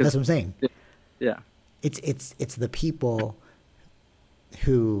 saying. That's cause what I'm saying. yeah, It's the people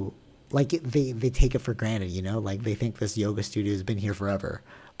who like they take it for granted, you know? Like they think this yoga studio has been here forever.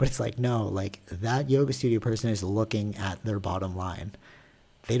 But it's like, no, like that yoga studio person is looking at their bottom line.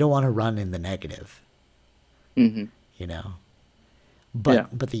 They don't want to run in the negative, hmm you know? yeah,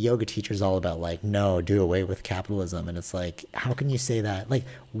 But the yoga teacher is all about like, no, do away with capitalism. And it's like, how can you say that? Like,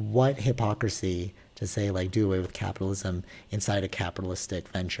 what hypocrisy to say like do away with capitalism inside a capitalistic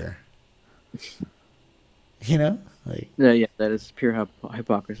venture? You know? Like, yeah, yeah. That is pure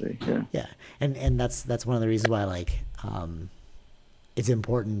hypocrisy. Yeah. yeah. And that's one of the reasons why like it's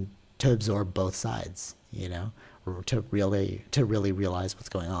important to absorb both sides, you know, or to really realize what's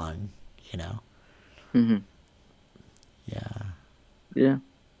going on, you know. hmm Yeah. Yeah.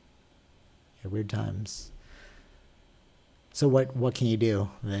 Yeah, weird times. So what can you do,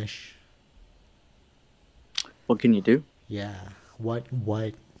 Vish? What can you do? Yeah. What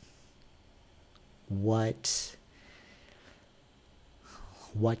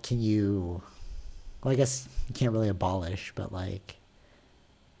what can you, well, I guess you can't really abolish, but like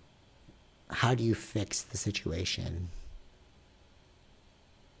how do you fix the situation?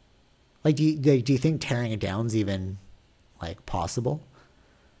 Like do you think tearing it down's even like possible?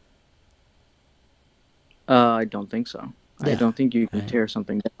 I don't think so. I Yeah. don't think you can Right. tear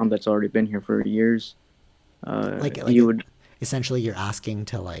something down that's already been here for years. Like You would, essentially you're asking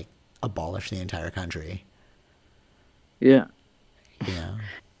to like abolish the entire country, yeah, you know?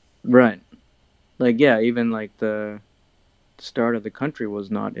 right. Like, yeah, even like the start of the country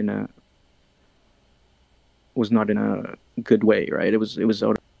was not in a good way, right? It was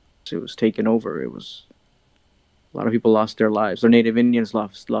taken over. It was a lot of people lost their lives. Their native Indians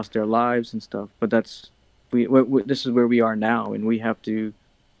lost their lives and stuff. But this is where we are now, and we have to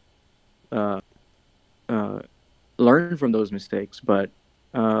uh, uh, learn from those mistakes, but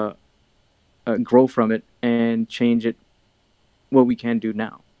uh, grow from it and change it. What we can do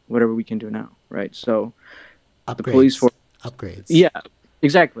now, whatever we can do now, right? So the police Upgrades. force, Upgrades. yeah,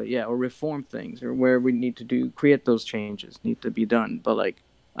 exactly, yeah, or reform things, or where we need to create those changes need to be done. But like,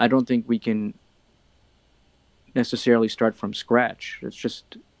 I don't think we can necessarily start from scratch. It's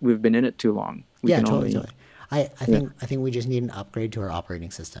just we've been in it too long. We Yeah, can totally, only, totally. I think we just need an upgrade to our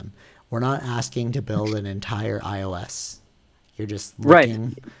operating system. We're not asking to build an entire iOS. You're just right,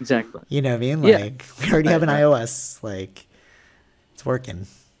 looking, exactly, you know what I mean? yeah, Like we already have right, an right. iOS, like it's working.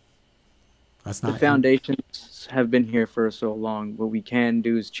 That's The not in foundations have been here for so long. What we can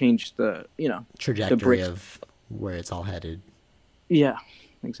do is change the trajectory bricks. of where it's all headed. Yeah,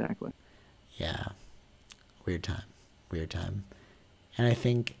 exactly. Yeah. Weird time. Weird time. And I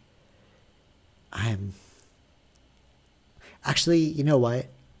think I'm actually, you know what?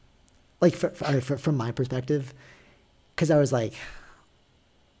 Like from my perspective, because I was like,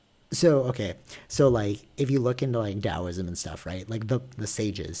 so okay, so like if you look into like Taoism and stuff, right? Like the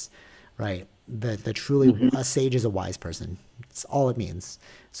sages, right? The truly hmm a sage is a wise person. It's all it means.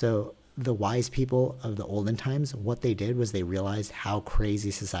 So the wise people of the olden times, what they did was they realized how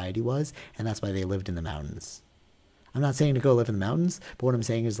crazy society was, and that's why they lived in the mountains. I'm not saying to go live in the mountains, but what I'm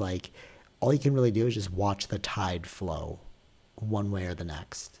saying is like all you can really do is just watch the tide flow one way or the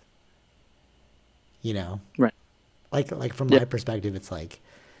next. You know? Right. Like from Yeah. my perspective, it's like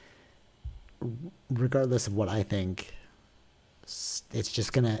regardless of what I think It's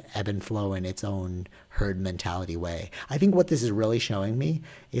just going to ebb and flow in its own herd mentality way. I think what this is really showing me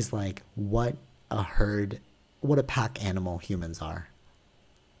is like what a pack animal humans are.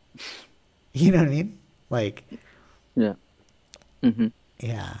 You know what I mean? Like, Yeah. Mm-hmm.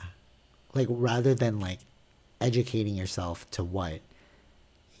 yeah. Like rather than like educating yourself to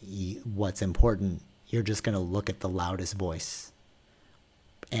what's important, you're just going to look at the loudest voice.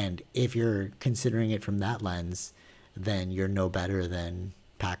 And if you're considering it from that lens, then you're no better than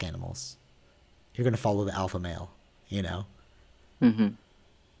pack animals. You're going to follow the alpha male, you know? Mm-hmm.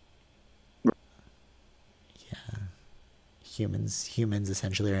 Yeah. Humans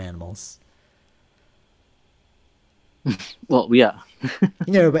essentially are animals. Well, yeah.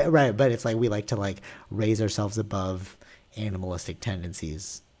 But right, but it's like we like to like raise ourselves above animalistic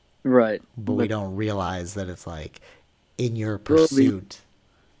tendencies. Right. But we don't realize that it's like in your Well, pursuit.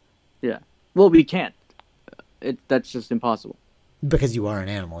 Yeah. Well, we can't. That's just impossible. Because you are an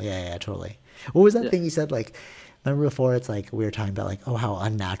animal. Yeah, totally. What was that Yeah. thing you said? Like, remember before it's like we were talking about like, oh, how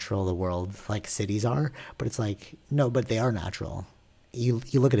unnatural the world, like cities are. But it's like, no, but they are natural. You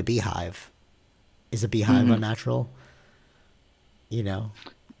look at a beehive. Is a beehive unnatural? You know?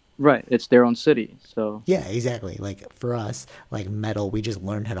 Right. It's their own city. So Yeah, exactly. Like for us, like metal, we just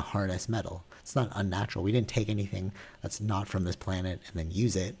learned how to harness metal. It's not unnatural. We didn't take anything that's not from this planet and then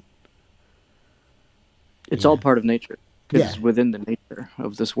use it. it's all part of nature. Because Yeah. it's within the nature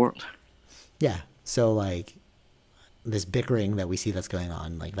of this world. Yeah. So like this bickering that we see that's going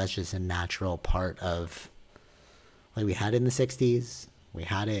on, like that's just a natural part of like we had it in the 60s. We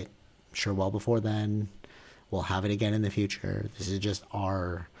had it sure well before then. We'll have it again in the future. This is just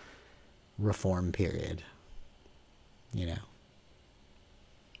our reform period. You know.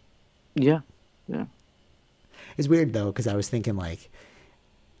 Yeah. Yeah. It's weird though, because I was thinking like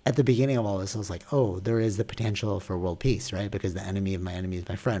at the beginning of all this, I was like, oh, there is the potential for world peace, right? Because the enemy of my enemy is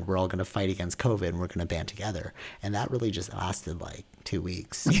my friend. We're all going to fight against COVID and we're going to band together. And that really just lasted like 2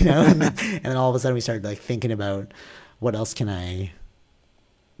 weeks, you know? And then all of a sudden we started like thinking about what else can I,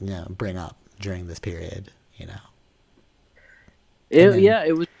 bring up during this period, you know?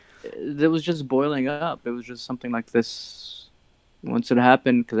 It was just boiling up. It was just something like this. Once it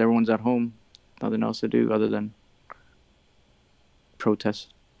happened, because everyone's at home, nothing else to do other than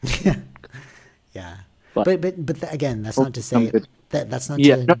protest. Yeah. But Again, that's not to say that's not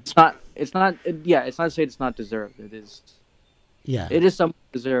yeah, to, no, it's not. It's not. Yeah, it's not to say it's not deserved. It is. yeah. It is somewhat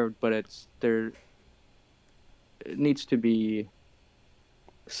deserved, but it's there. It needs to be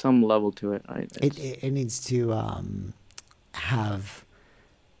some level to it. Right? It needs to have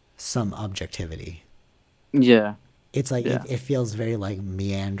some objectivity. Yeah. It's like Yeah. it feels very like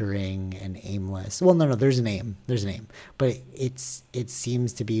meandering and aimless. Well, no, there's an aim, but it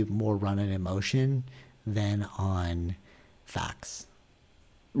seems to be more run on emotion than on facts.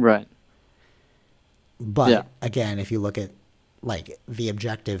 Right. But Yeah. again, if you look at like the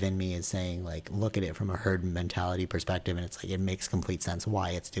objective in me is saying like look at it from a herd mentality perspective, and it's like it makes complete sense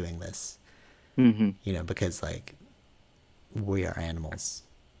why it's doing this. Mm-hmm. Because like we are animals,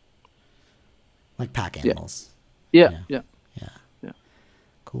 like pack animals. Yeah. Yeah. Yeah.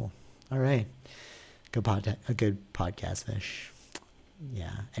 Cool. All right. A good podcast, Fish.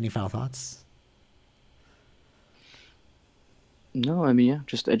 Yeah. Any final thoughts? No, I mean, yeah,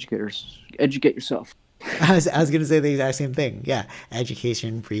 just educate yourself. I was going to say the exact same thing. Yeah.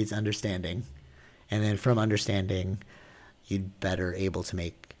 Education breeds understanding. And then from understanding, you'd better able to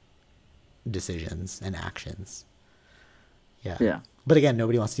make decisions and actions. Yeah. Yeah. But again,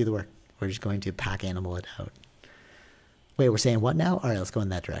 nobody wants to do the work. We're just going to pack animal it out. Wait, we're saying what now? All right, let's go in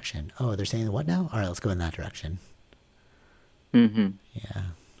that direction. Oh, they're saying what now? All right, let's go in that direction. Mm-hmm. Yeah.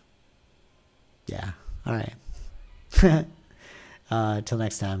 Yeah. All right. Till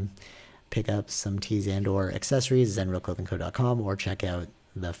next time, pick up some teas and or accessories, zenroclothingco.com, or check out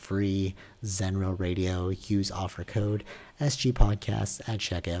the free Zenro Radio. Use offer code SGPodcasts at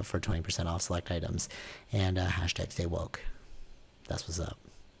checkout for 20% off select items. And hashtag stay woke. That's what's up.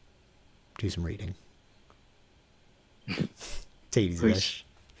 Do some reading. Take it easy, Vish.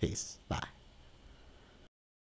 Peace. Bye.